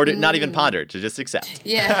 or to not even ponder, to just accept.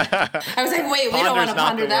 Yeah, I was like, wait, we don't want to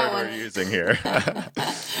ponder that one. We're using here.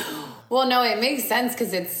 Well, no, it makes sense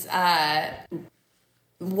because it's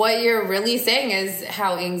what you're really saying is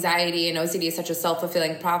how anxiety and OCD is such a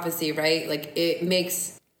self-fulfilling prophecy, right? Like it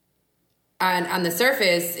makes. On the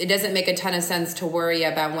surface, it doesn't make a ton of sense to worry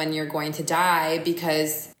about when you're going to die,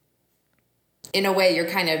 because in a way you're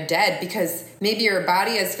kind of dead, because maybe your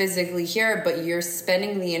body is physically here, but you're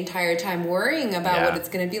spending the entire time worrying about what it's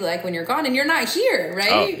going to be like when you're gone and you're not here,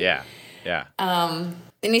 right? Oh, yeah. Yeah.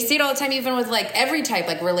 And you see it all the time, even with like every type,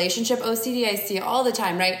 like relationship OCD, I see it all the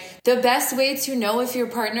time, right? The best way to know if your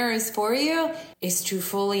partner is for you is to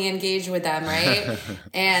fully engage with them, right?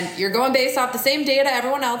 And you're going based off the same data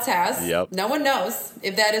everyone else has. Yep. No one knows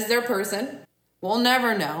if that is their person. We'll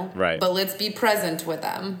never know. Right. But let's be present with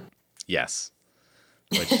them. Yes.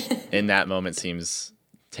 Which in that moment seems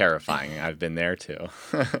terrifying. I've been there too.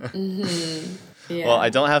 Yeah. Well, I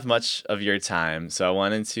don't have much of your time, so I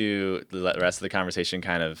wanted to let the rest of the conversation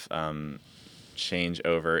kind of change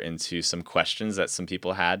over into some questions that some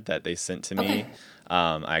people had that they sent to me. Okay.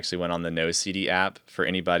 I actually went on the NoCD app for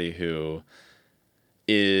anybody who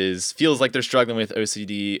feels like they're struggling with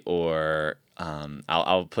OCD, or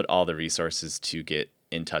I'll put all the resources to get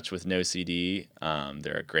in touch with NoCD.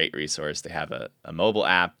 They're a great resource. They have a mobile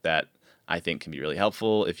app that I think can be really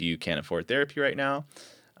helpful if you can't afford therapy right now.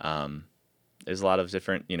 There's a lot of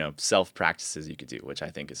different, self practices you could do, which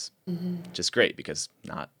I think is just great, because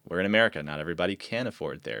we're in America. Not everybody can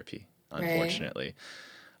afford therapy, unfortunately.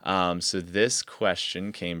 Right. So this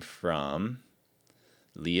question came from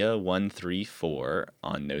Leah134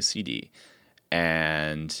 on NoCD,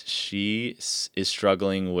 and she is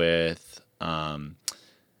struggling with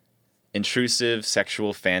intrusive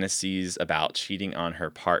sexual fantasies about cheating on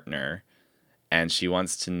her partner. And she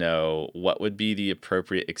wants to know what would be the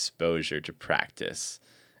appropriate exposure to practice.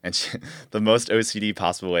 And the most OCD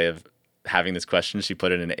possible way of having this question, she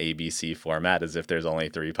put it in an ABC format, as if there's only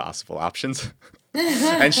 3 possible options.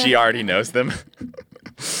 And she already knows them.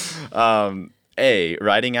 A,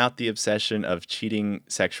 writing out the obsession of cheating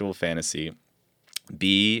sexual fantasy.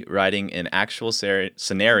 B, writing an actual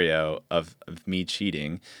scenario of me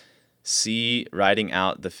cheating. C, writing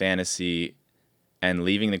out the fantasy and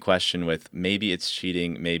leaving the question with maybe it's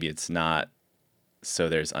cheating, maybe it's not, so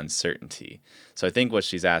there's uncertainty. So I think what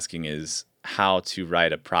she's asking is how to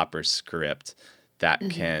write a proper script that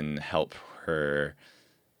can help her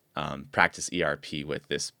practice ERP with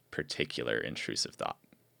this particular intrusive thought.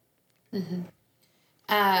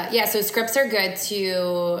 So scripts are good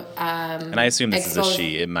to and I assume this is a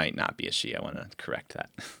she. It might not be a she. I want to correct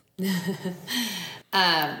that.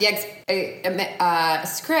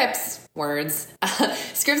 Scripts, words,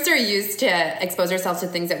 scripts are used to expose ourselves to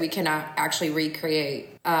things that we cannot actually recreate.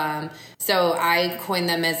 So I coin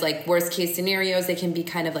them as like worst case scenarios. They can be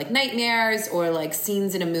kind of like nightmares or like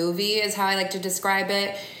scenes in a movie is how I like to describe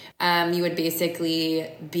it. You would basically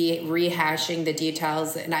be rehashing the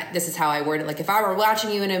details. And this is how I word it. Like if I were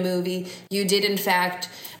watching you in a movie, you did in fact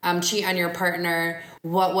cheat on your partner,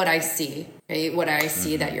 what would I see? Right? Would I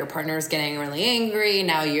see that your partner is getting really angry?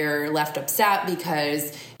 Now you're left upset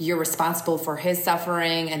because you're responsible for his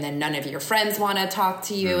suffering, and then none of your friends want to talk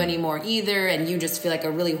to you anymore either, and you just feel like a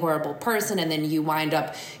really horrible person, and then you wind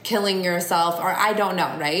up killing yourself, or I don't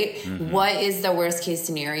know, right? What is the worst case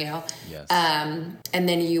scenario? Yes. And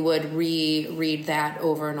then you would reread that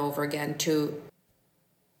over and over again to,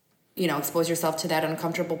 expose yourself to that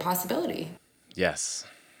uncomfortable possibility. Yes.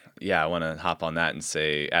 Yeah, I want to hop on that and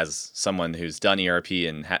say, as someone who's done ERP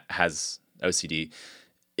and has OCD,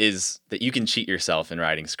 is that you can cheat yourself in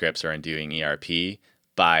writing scripts or in doing ERP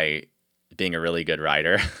by being a really good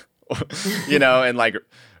writer, and like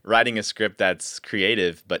writing a script that's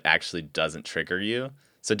creative but actually doesn't trigger you.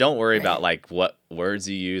 So don't worry about like what words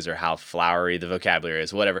you use or how flowery the vocabulary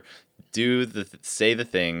is, whatever. Say the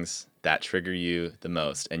things that trigger you the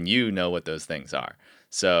most, and you know what those things are.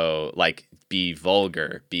 So like be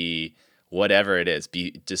vulgar, be whatever it is,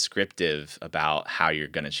 be descriptive about how you're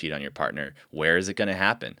going to cheat on your partner. Where is it going to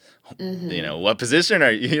happen? What position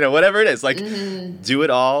are you, whatever it is, like do it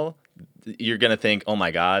all. You're going to think, oh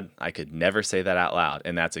my God, I could never say that out loud.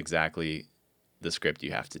 And that's exactly the script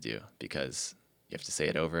you have to do, because you have to say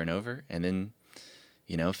it over and over. And then,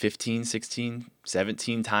 15, 16,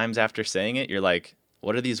 17 times after saying it, you're like,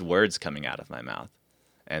 what are these words coming out of my mouth?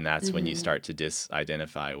 And that's when you start to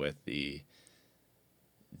disidentify with the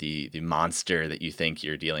monster that you think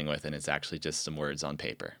you're dealing with, and it's actually just some words on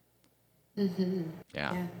paper.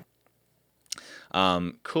 Yeah.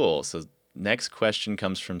 Cool. So next question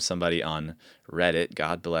comes from somebody on Reddit.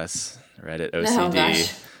 God bless Reddit OCD. Oh,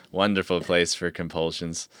 Wonderful place for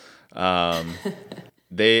compulsions.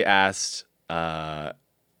 They asked, how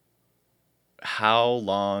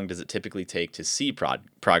long does it typically take to see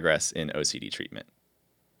progress in OCD treatment?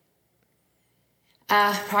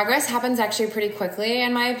 Progress happens actually pretty quickly,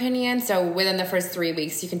 in my opinion. So within the first 3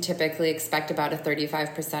 weeks, you can typically expect about a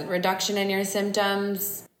 35% reduction in your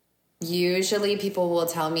symptoms. Usually people will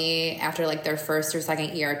tell me after like their first or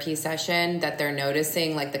second ERP session that they're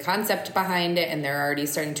noticing like the concept behind it, and they're already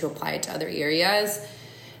starting to apply it to other areas.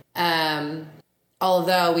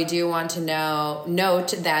 Although we do want to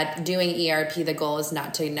note that doing ERP, the goal is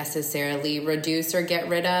not to necessarily reduce or get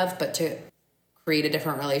rid of, but to create a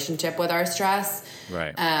different relationship with our stress.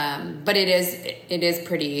 Right. But it is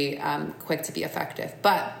pretty quick to be effective.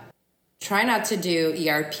 But try not to do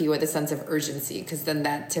ERP with a sense of urgency, because then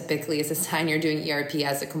that typically is a sign you're doing ERP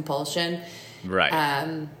as a compulsion.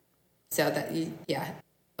 Right. So that,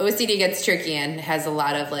 OCD gets tricky and has a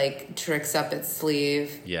lot of like tricks up its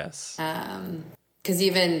sleeve. Yes. Because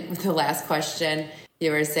even with the last question,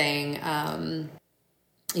 you were saying, write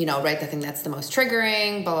the thing that's the most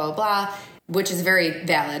triggering, blah, blah, blah, which is very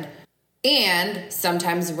valid. And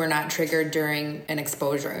sometimes we're not triggered during an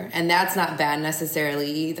exposure, and that's not bad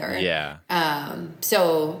necessarily either. Yeah.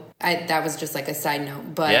 So that was just like a side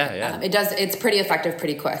note, but it's pretty effective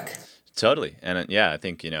pretty quick. Totally. And I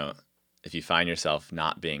think, if you find yourself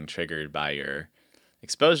not being triggered by your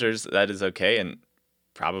exposures, that is okay. And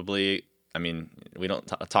probably, we don't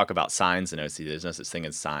talk about signs in OCD. There's no such thing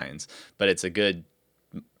as signs, but it's a good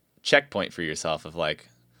checkpoint for yourself of like,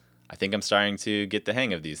 I think I'm starting to get the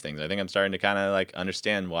hang of these things. I think I'm starting to kind of like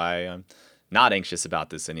understand why I'm not anxious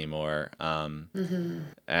about this anymore.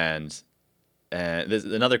 And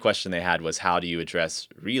another question they had was, how do you address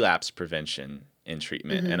relapse prevention in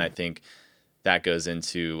treatment? And I think that goes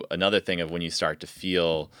into another thing of when you start to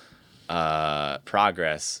feel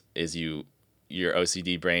progress is your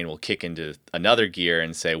OCD brain will kick into another gear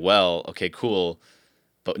and say, well, okay, cool,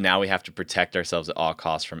 but now we have to protect ourselves at all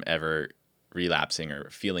costs from ever relapsing or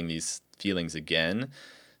feeling these feelings again.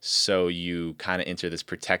 So you kind of enter this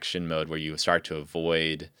protection mode where you start to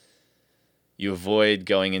avoid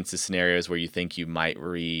going into scenarios where you think you might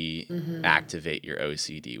reactivate your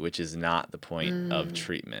OCD, which is not the point of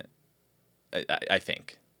treatment, I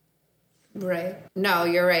think. Right. No,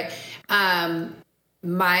 you're right.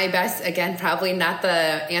 My best, again, probably not the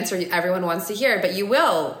answer everyone wants to hear, but you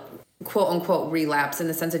will, quote unquote, relapse in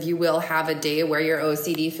the sense of you will have a day where your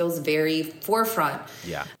OCD feels very forefront.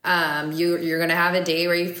 Yeah. You're going to have a day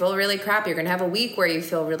where you feel really crappy. You're going to have a week where you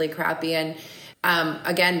feel really crappy. And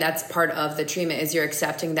Again, that's part of the treatment, is you're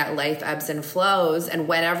accepting that life ebbs and flows. And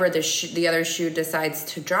whenever the other shoe decides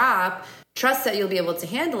to drop, trust that you'll be able to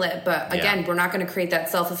handle it. But again, we're not going to create that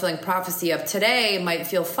self-fulfilling prophecy of today might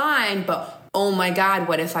feel fine, but oh my God,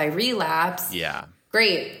 what if I relapse? Yeah.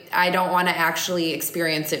 Great. I don't want to actually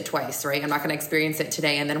experience it twice, right? I'm not going to experience it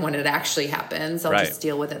today. And then when it actually happens, I'll just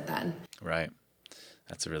deal with it then. Right.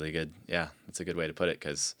 That's a really good, that's a good way to put it,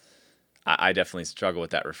 because I definitely struggle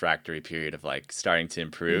with that refractory period of like starting to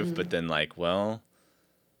improve, but then like, well,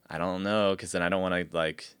 I don't know, because then I don't want to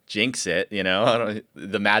like jinx it,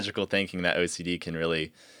 the magical thinking that OCD can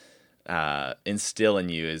really instill in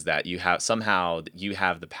you is that you have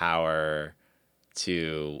the power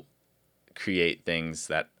to create things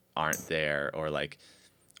that aren't there, or like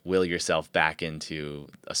will yourself back into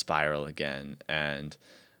a spiral again. And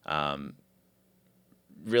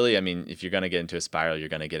really, I mean, if you're going to get into a spiral, you're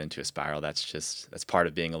going to get into a spiral. That's part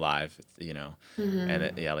of being alive,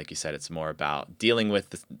 And like you said, it's more about dealing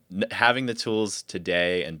with having the tools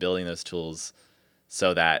today and building those tools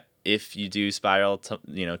so that if you do spiral,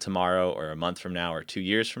 tomorrow or a month from now or 2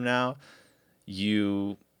 years from now,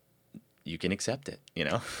 you can accept it.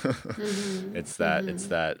 It's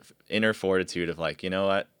that inner fortitude of like, you know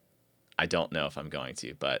what, I don't know if I'm going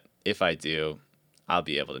to, but if I do, I'll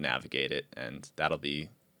be able to navigate it, and that'll be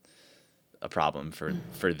a problem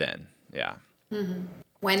for then. Yeah. Mm-hmm.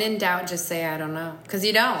 When in doubt, just say, I don't know. Because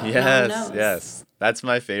you don't. Yes, no one knows. Yes. That's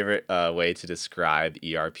my favorite way to describe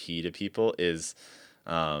ERP to people is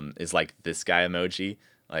like this guy emoji.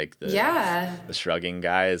 Like the shrugging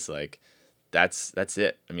guy is like, that's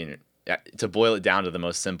it. I mean, to boil it down to the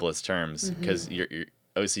most simplest terms, because your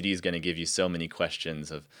OCD is going to give you so many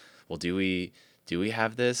questions of, well, do we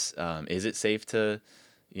have this? Is it safe to,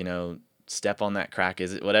 step on that crack?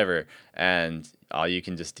 Is it whatever? And all you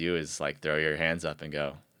can just do is like throw your hands up and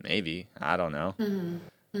go, maybe, I don't know.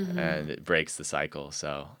 And it breaks the cycle.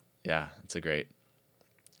 So yeah, it's a great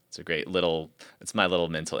it's my little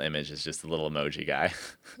mental image, is just the little emoji guy.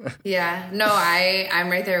 Yeah, no, I'm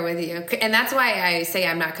right there with you. And that's why I say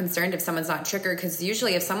I'm not concerned if someone's not triggered, because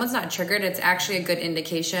usually if someone's not triggered, it's actually a good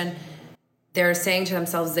indication they're saying to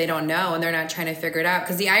themselves they don't know and they're not trying to figure it out.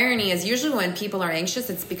 Because the irony is usually when people are anxious,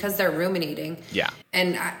 it's because they're ruminating. Yeah.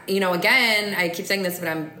 And, again, I keep saying this, but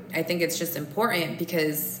I think it's just important,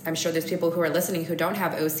 because I'm sure there's people who are listening who don't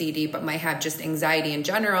have OCD but might have just anxiety in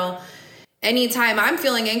general. Anytime I'm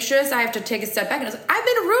feeling anxious, I have to take a step back and I've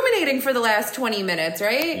been ruminating for the last 20 minutes,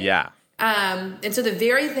 right? Yeah. And so the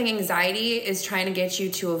very thing anxiety is trying to get you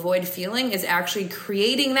to avoid feeling is actually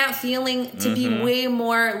creating that feeling to be way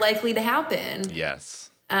more likely to happen. Yes.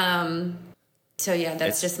 So yeah,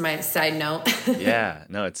 that's just my side note. Yeah.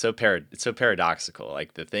 No, it's so paradoxical.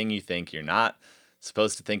 Like the thing you think you're not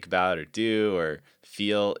supposed to think about or do or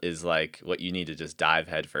feel is like what you need to just dive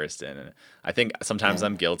headfirst in. And I think sometimes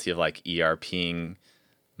I'm guilty of like ERPing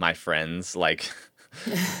my friends, like,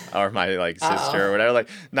 or my like sister or whatever, like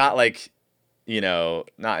not like,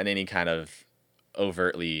 not in any kind of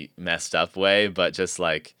overtly messed up way, but just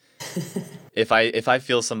like if I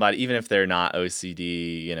feel somebody, even if they're not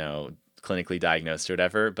OCD, clinically diagnosed or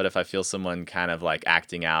whatever, but if I feel someone kind of like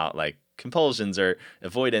acting out like compulsions or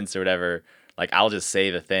avoidance or whatever, like I'll just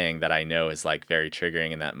say the thing that I know is like very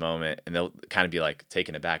triggering in that moment, and they'll kind of be like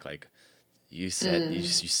taken aback, like you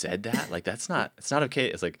said that, like it's not okay.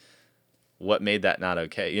 It's like, what made that not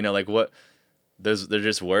okay? Like what they're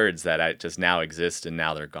just words that I just now exist and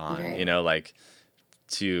now they're gone. Right. Like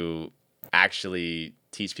to actually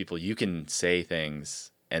teach people you can say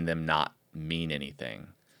things and them not mean anything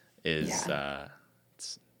is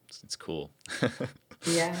it's cool.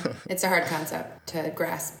 Yeah, it's a hard concept to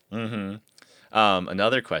grasp.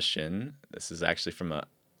 Another question. This is actually from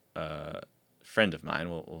a friend of mine.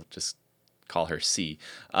 We'll just call her C.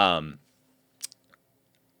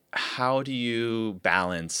 How do you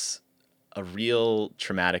balance a real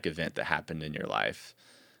traumatic event that happened in your life,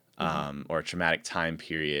 or a traumatic time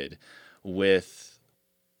period, with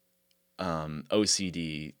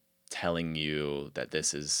OCD telling you that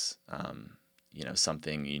this is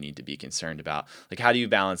something you need to be concerned about? Like, how do you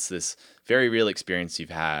balance this very real experience you've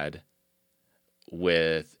had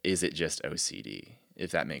with, is it just OCD,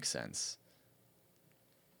 if that makes sense?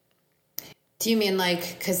 Do you mean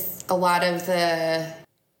like, because a lot of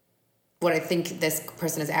what I think this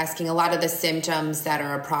person is asking, a lot of the symptoms that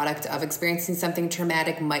are a product of experiencing something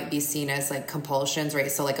traumatic might be seen as like compulsions,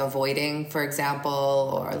 right? So like avoiding, for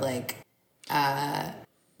example, or like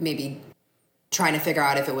maybe trying to figure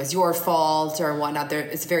out if it was your fault or whatnot.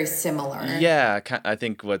 It's very similar. Yeah, I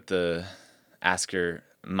think what the asker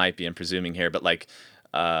might be, I'm presuming here, but like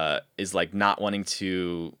is like not wanting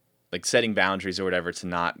to like setting boundaries or whatever to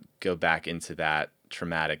not go back into that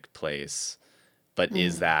traumatic place. But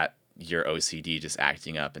is that your OCD just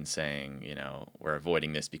acting up and saying, we're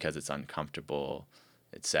avoiding this because it's uncomfortable,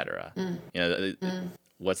 etc.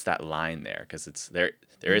 What's that line there? Because there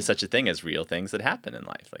is such a thing as real things that happen in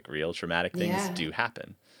life. Like real traumatic things do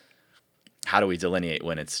happen. How do we delineate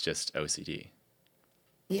when it's just OCD?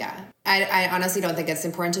 Yeah, I honestly don't think it's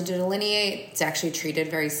important to delineate. It's actually treated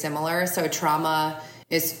very similar. So trauma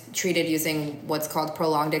is treated using what's called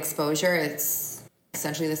prolonged exposure. It's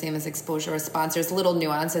essentially the same as exposure response. There's little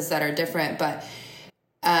nuances that are different, but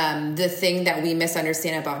the thing that we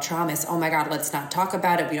misunderstand about trauma is, oh my God, let's not talk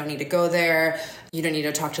about it. We don't need to go there. You don't need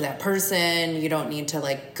to talk to that person. You don't need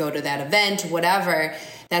to go to that event, whatever.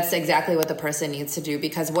 That's exactly what the person needs to do,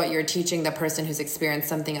 because what you're teaching the person who's experienced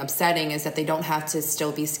something upsetting is that they don't have to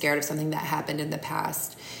still be scared of something that happened in the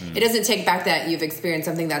past. It doesn't take back that you've experienced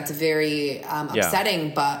something that's very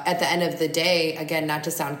upsetting, but at the end of the day, again, not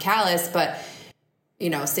to sound callous, but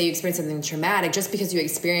say you experience something traumatic, just because you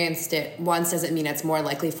experienced it once doesn't mean it's more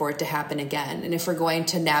likely for it to happen again. And if we're going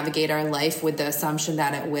to navigate our life with the assumption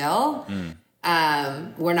that it will,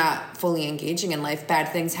 we're not fully engaging in life. Bad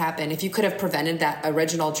things happen. If you could have prevented that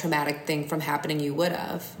original traumatic thing from happening, you would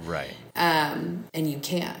have. Right. And you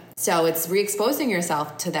can't. So it's re-exposing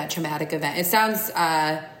yourself to that traumatic event. It sounds...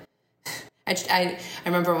 I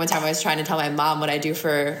remember one time I was trying to tell my mom what I do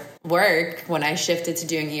for work when I shifted to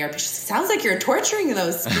doing ERP. She said, sounds like you're torturing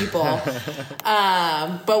those people.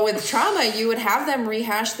 But with trauma, you would have them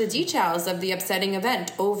rehash the details of the upsetting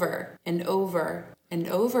event over and over and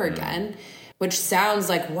over again, which sounds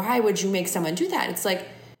like, why would you make someone do that? It's like,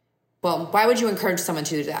 well, why would you encourage someone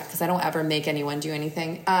to do that? Because I don't ever make anyone do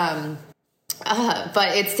anything.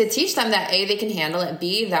 But it's to teach them that A, they can handle it,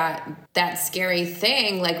 B, that scary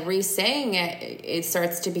thing, re-saying it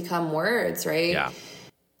starts to become words, right? Yeah.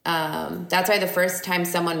 That's why the first time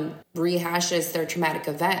someone rehashes their traumatic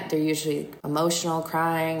event, they're usually emotional,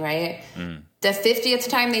 crying, right? The 50th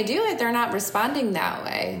time they do it, they're not responding that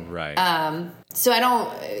way. Right. So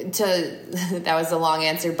that was a long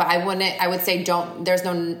answer, but I would say there's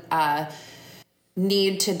no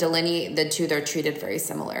need to delineate the two. They're treated very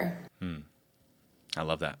similar. I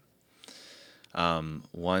love that.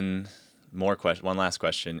 One last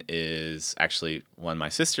question is actually one my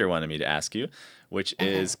sister wanted me to ask you, which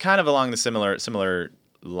is kind of along the similar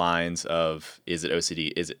lines of, is it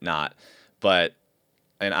OCD, is it not? And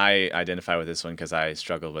I identify with this one because I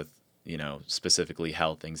struggled with, specifically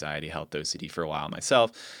health anxiety, health OCD for a while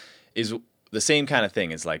myself, is the same kind of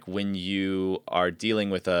thing. Is like when you are dealing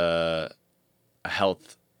with a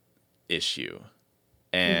health issue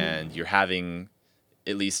and you're having,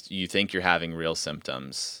 at least you think you're having real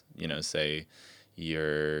symptoms, say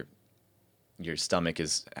your stomach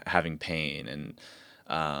is having pain, and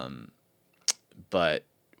but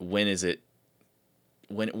when are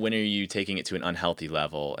you taking it to an unhealthy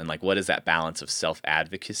level, and what is that balance of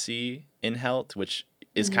self-advocacy in health, which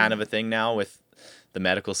is kind of a thing now with the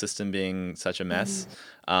medical system being such a mess,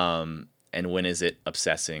 and when is it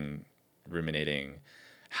obsessing, ruminating?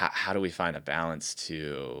 How do we find a balance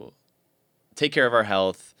to take care of our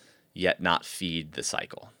health, yet not feed the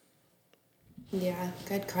cycle? Yeah,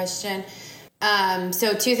 good question.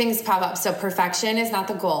 So two things pop up. So perfection is not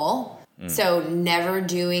the goal. So never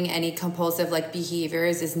doing any compulsive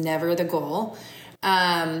behaviors is never the goal.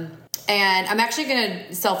 And I'm actually going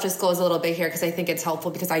to self-disclose a little bit here because I think it's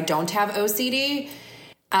helpful, because I don't have OCD.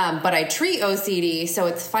 But I treat OCD, so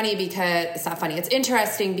it's funny because it's not funny. It's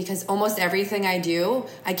interesting because almost everything I do,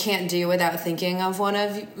 I can't do without thinking of one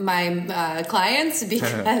of my clients,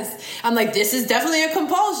 because I'm like, this is definitely a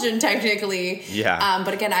compulsion technically. Yeah.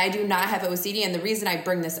 But again, I do not have OCD, and the reason I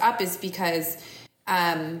bring this up is because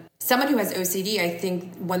someone who has OCD, I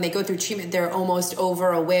think when they go through treatment, they're almost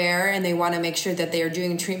over aware, and they want to make sure that they are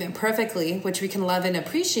doing treatment perfectly, which we can love and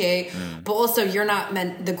appreciate. But also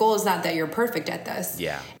the goal is not that you're perfect at this.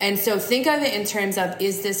 Yeah. And so think of it in terms of,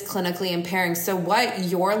 is this clinically impairing? So what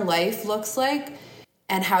your life looks like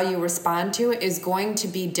and how you respond to it is going to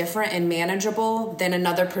be different and manageable than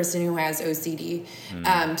another person who has OCD.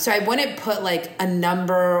 So I wouldn't put a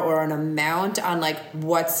number or an amount on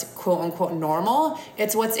what's quote unquote normal.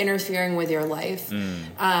 It's what's interfering with your life.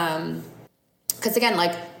 Because again,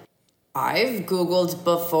 I've Googled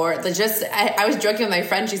before. I was joking with my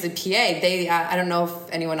friend. She's a PA. They, I don't know if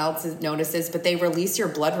anyone else has noticed this, but they release your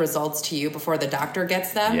blood results to you before the doctor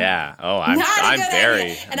gets them. Yeah. Oh, I'm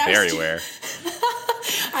very aware.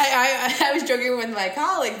 I was joking with my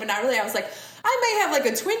colleague, but not really. I was like, I might have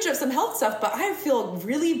a twinge of some health stuff, but I feel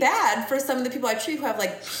really bad for some of the people I treat who have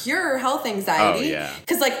pure health anxiety. Oh, yeah.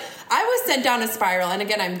 Because I was sent down a spiral. And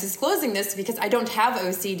again, I'm disclosing this because I don't have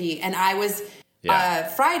OCD. And I was,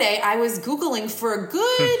 Friday, I was Googling for a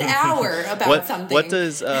good hour about something. What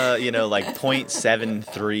does, like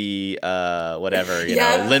 0.73, whatever,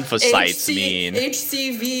 lymphocytes mean?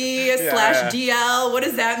 HCV/DL. What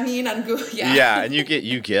does that mean on Google? Yeah, and you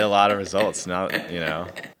get a lot of results.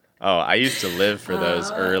 Oh, I used to live for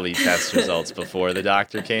those early test results before the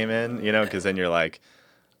doctor came in, because then you're like,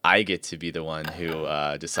 I get to be the one who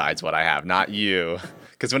decides what I have, not you.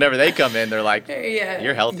 Because whenever they come in, they're like,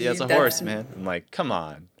 you're healthy as a horse, man. I'm like, come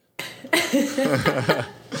on.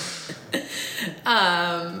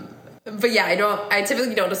 But yeah, I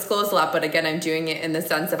typically don't disclose a lot, but again, I'm doing it in the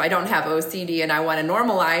sense of I don't have OCD, and I want to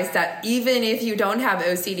normalize that even if you don't have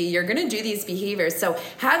OCD, you're going to do these behaviors. So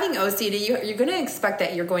having OCD, you're going to expect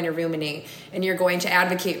that you're going to ruminate and you're going to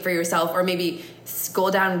advocate for yourself, or maybe go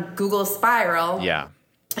down Google spiral. Yeah.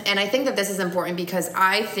 And I think that this is important because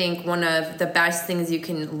I think one of the best things you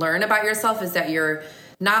can learn about yourself is that you're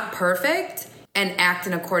not perfect and act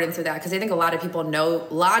in accordance with that. Because I think a lot of people know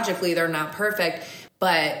logically they're not perfect,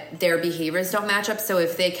 but their behaviors don't match up. So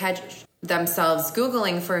if they catch themselves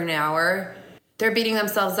Googling for an hour, they're beating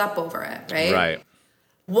themselves up over it, right? Right.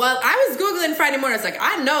 Well, I was Googling Friday morning. It's like,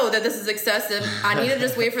 I know that this is excessive. I need to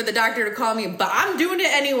just wait for the doctor to call me, but I'm doing it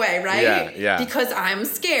anyway, right? Yeah. Because I'm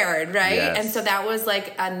scared, right? Yes. And so that was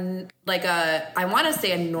I want to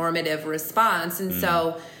say a normative response. And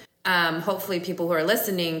so hopefully people who are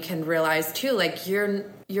listening can realize too, like you're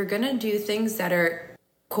going to do things that are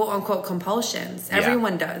quote unquote compulsions.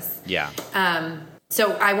 Everyone does. Yeah.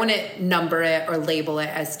 So I wouldn't number it or label it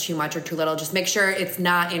as too much or too little. Just make sure it's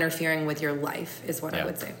not interfering with your life is what I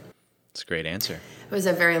would say. It's a great answer. It was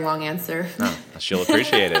a very long answer. No, she'll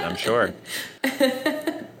appreciate it, I'm sure.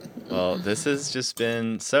 Well, this has just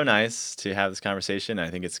been so nice to have this conversation. I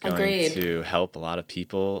think it's going to help a lot of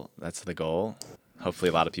people. That's the goal. Hopefully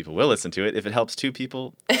a lot of people will listen to it. If it helps 2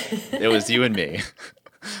 people, it was you and me.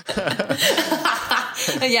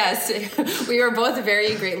 Yes, we were both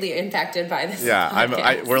very greatly impacted by this.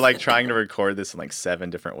 Yeah, we're like trying to record this in like 7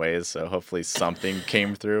 different ways, so hopefully something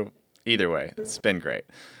came through. Either way, it's been great.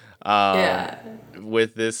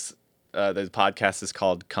 With this, the podcast is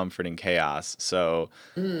called Comfort in Chaos. So,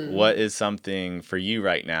 what is something for you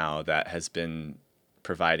right now that has been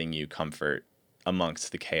providing you comfort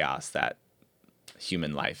amongst the chaos that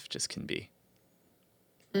human life just can be?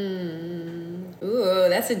 Ooh,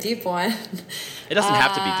 that's a deep one. It doesn't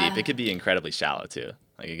have to be deep. It could be incredibly shallow too.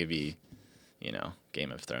 Like it could be,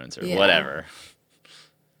 Game of Thrones or whatever.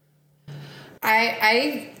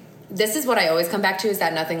 This is what I always come back to is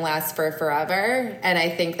that nothing lasts for forever. And I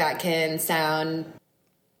think that can sound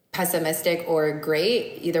pessimistic or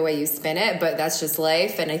great, either way you spin it, but that's just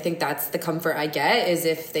life. And I think that's the comfort I get is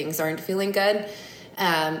if things aren't feeling good,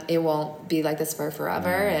 it won't be like this for forever.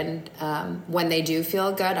 And when they do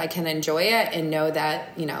feel good, I can enjoy it and know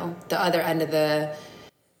that, the other end of the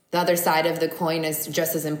other side of the coin is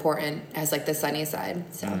just as important as like the sunny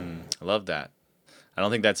side. So I love that. I don't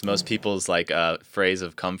think that's most people's phrase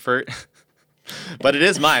of comfort, but it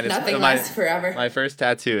is mine. Nothing lasts forever. My first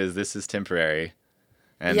tattoo is "This is temporary,"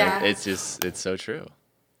 and it's so true.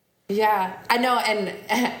 Yeah, I know, and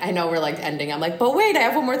I know we're ending. I'm like, but wait, I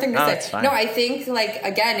have one more thing to say. It's fine. No, I think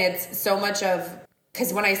again, it's so much of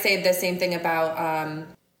because when I say the same thing about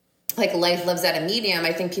life lives at a medium,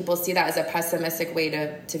 I think people see that as a pessimistic way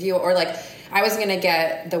to view it. Or I was gonna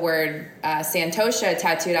get the word Santosha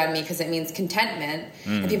tattooed on me because it means contentment,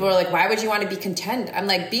 and people were like, why would you want to be content? I'm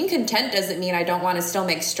like, being content doesn't mean I don't want to still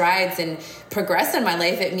make strides and progress in my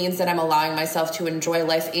life. It means that I'm allowing myself to enjoy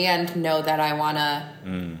life and know that I want to,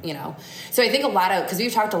 So I think because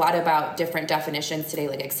we've talked a lot about different definitions today,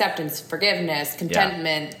 like acceptance, forgiveness,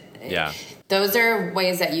 contentment. Yeah. Those are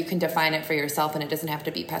ways that you can define it for yourself, and it doesn't have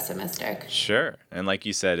to be pessimistic. Sure. And like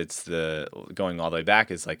you said, it's going all the way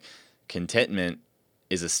back is contentment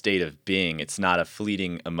is a state of being. It's not a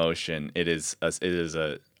fleeting emotion. It is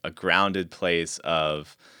a grounded place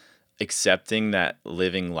of accepting that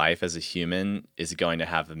living life as a human is going to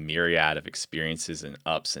have a myriad of experiences and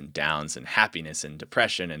ups and downs and happiness and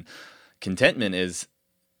depression. And contentment is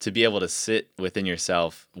to be able to sit within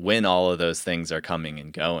yourself when all of those things are coming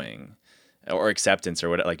and going, or acceptance, or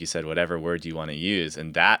what, like you said, whatever word you want to use.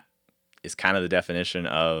 And that is kind of the definition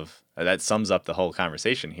of, that sums up the whole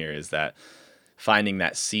conversation here, is that finding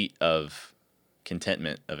that seat of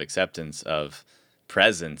contentment, of acceptance, of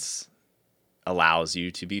presence allows you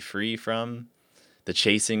to be free from the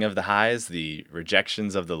chasing of the highs, the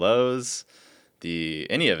rejections of the lows,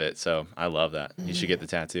 any of it. So I love that. You should get the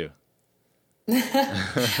tattoo.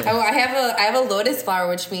 I have a lotus flower,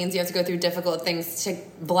 which means you have to go through difficult things to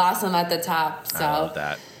blossom at the top. So I love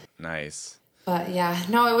that. Nice. But yeah,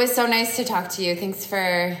 no, it was so nice to talk to you. Thanks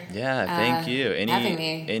for thank you. having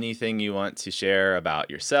me. Anything you want to share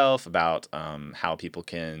about yourself, about how people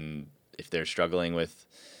can, if they're struggling with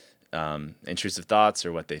intrusive thoughts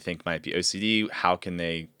or what they think might be OCD, how can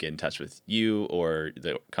they get in touch with you or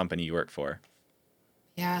the company you work for?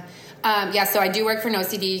 Yeah. So I do work for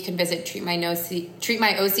NoCD. You can visit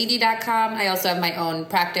treatmyocd.com. I also have my own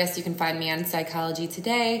practice. You can find me on Psychology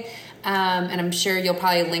Today. And I'm sure you'll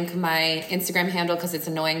probably link my Instagram handle because it's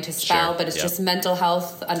annoying to spell, Sure. but it's just mental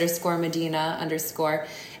health _Madina_.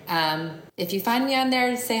 If you find me on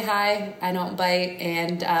there, say hi. I don't bite.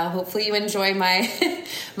 And hopefully you enjoy my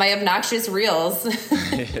my obnoxious reels.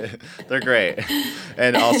 They're great.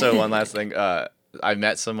 And also one last thing. I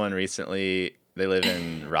met someone recently. They live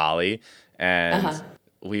in Raleigh, and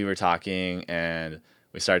we were talking, and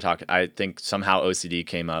we started talking. I think somehow OCD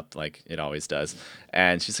came up, like it always does.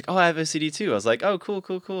 And she's like, "Oh, I have OCD too." I was like, "Oh,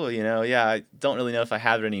 cool. You know, yeah, I don't really know if I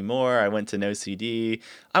have it anymore. I went to NoCD.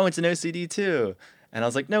 I went to NoCD too." And I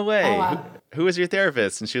was like, "No way. Oh, wow. Who was your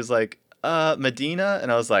therapist?" And she was like, Madina.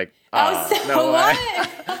 And I was like, So no what? way.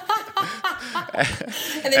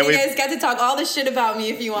 And then you guys got to talk all the shit about me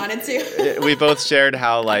if you wanted to. We both shared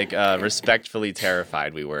how respectfully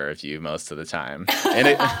terrified we were of you most of the time. And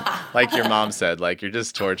it, like your mom said, like you're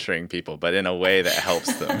just torturing people, but in a way that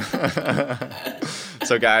helps them.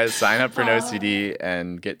 So guys, sign up for NoCD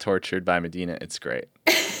and get tortured by Madina. It's great.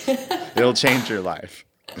 It'll change your life.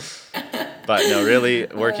 But no, really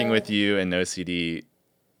working with you and NoCD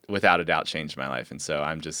without a doubt changed my life. And so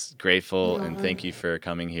I'm just grateful and thank you for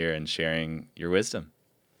coming here and sharing your wisdom.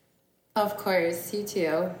 Of course, you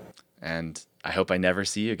too. And I hope I never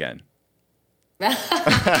see you again.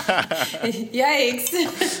 Yikes.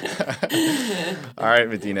 All right,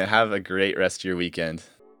 Madina, have a great rest of your weekend.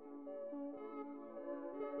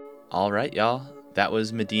 All right, y'all. That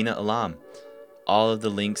was Madina Alam. All of the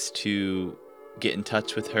links to get in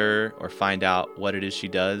touch with her or find out what it is she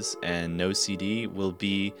does and NoCD will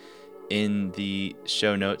be in the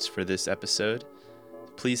show notes for this episode.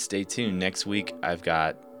 Please stay tuned. Next week, I've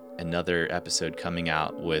got another episode coming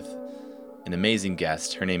out with an amazing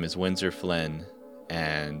guest. Her name is Windsor Flynn,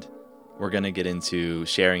 and we're going to get into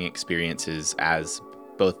sharing experiences as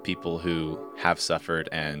both people who have suffered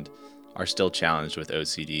and are still challenged with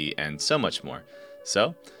OCD and so much more.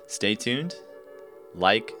 So stay tuned,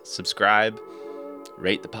 like, subscribe,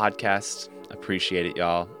 rate the podcast. Appreciate it,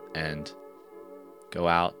 y'all. And go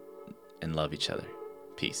out and love each other.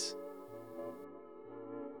 Peace.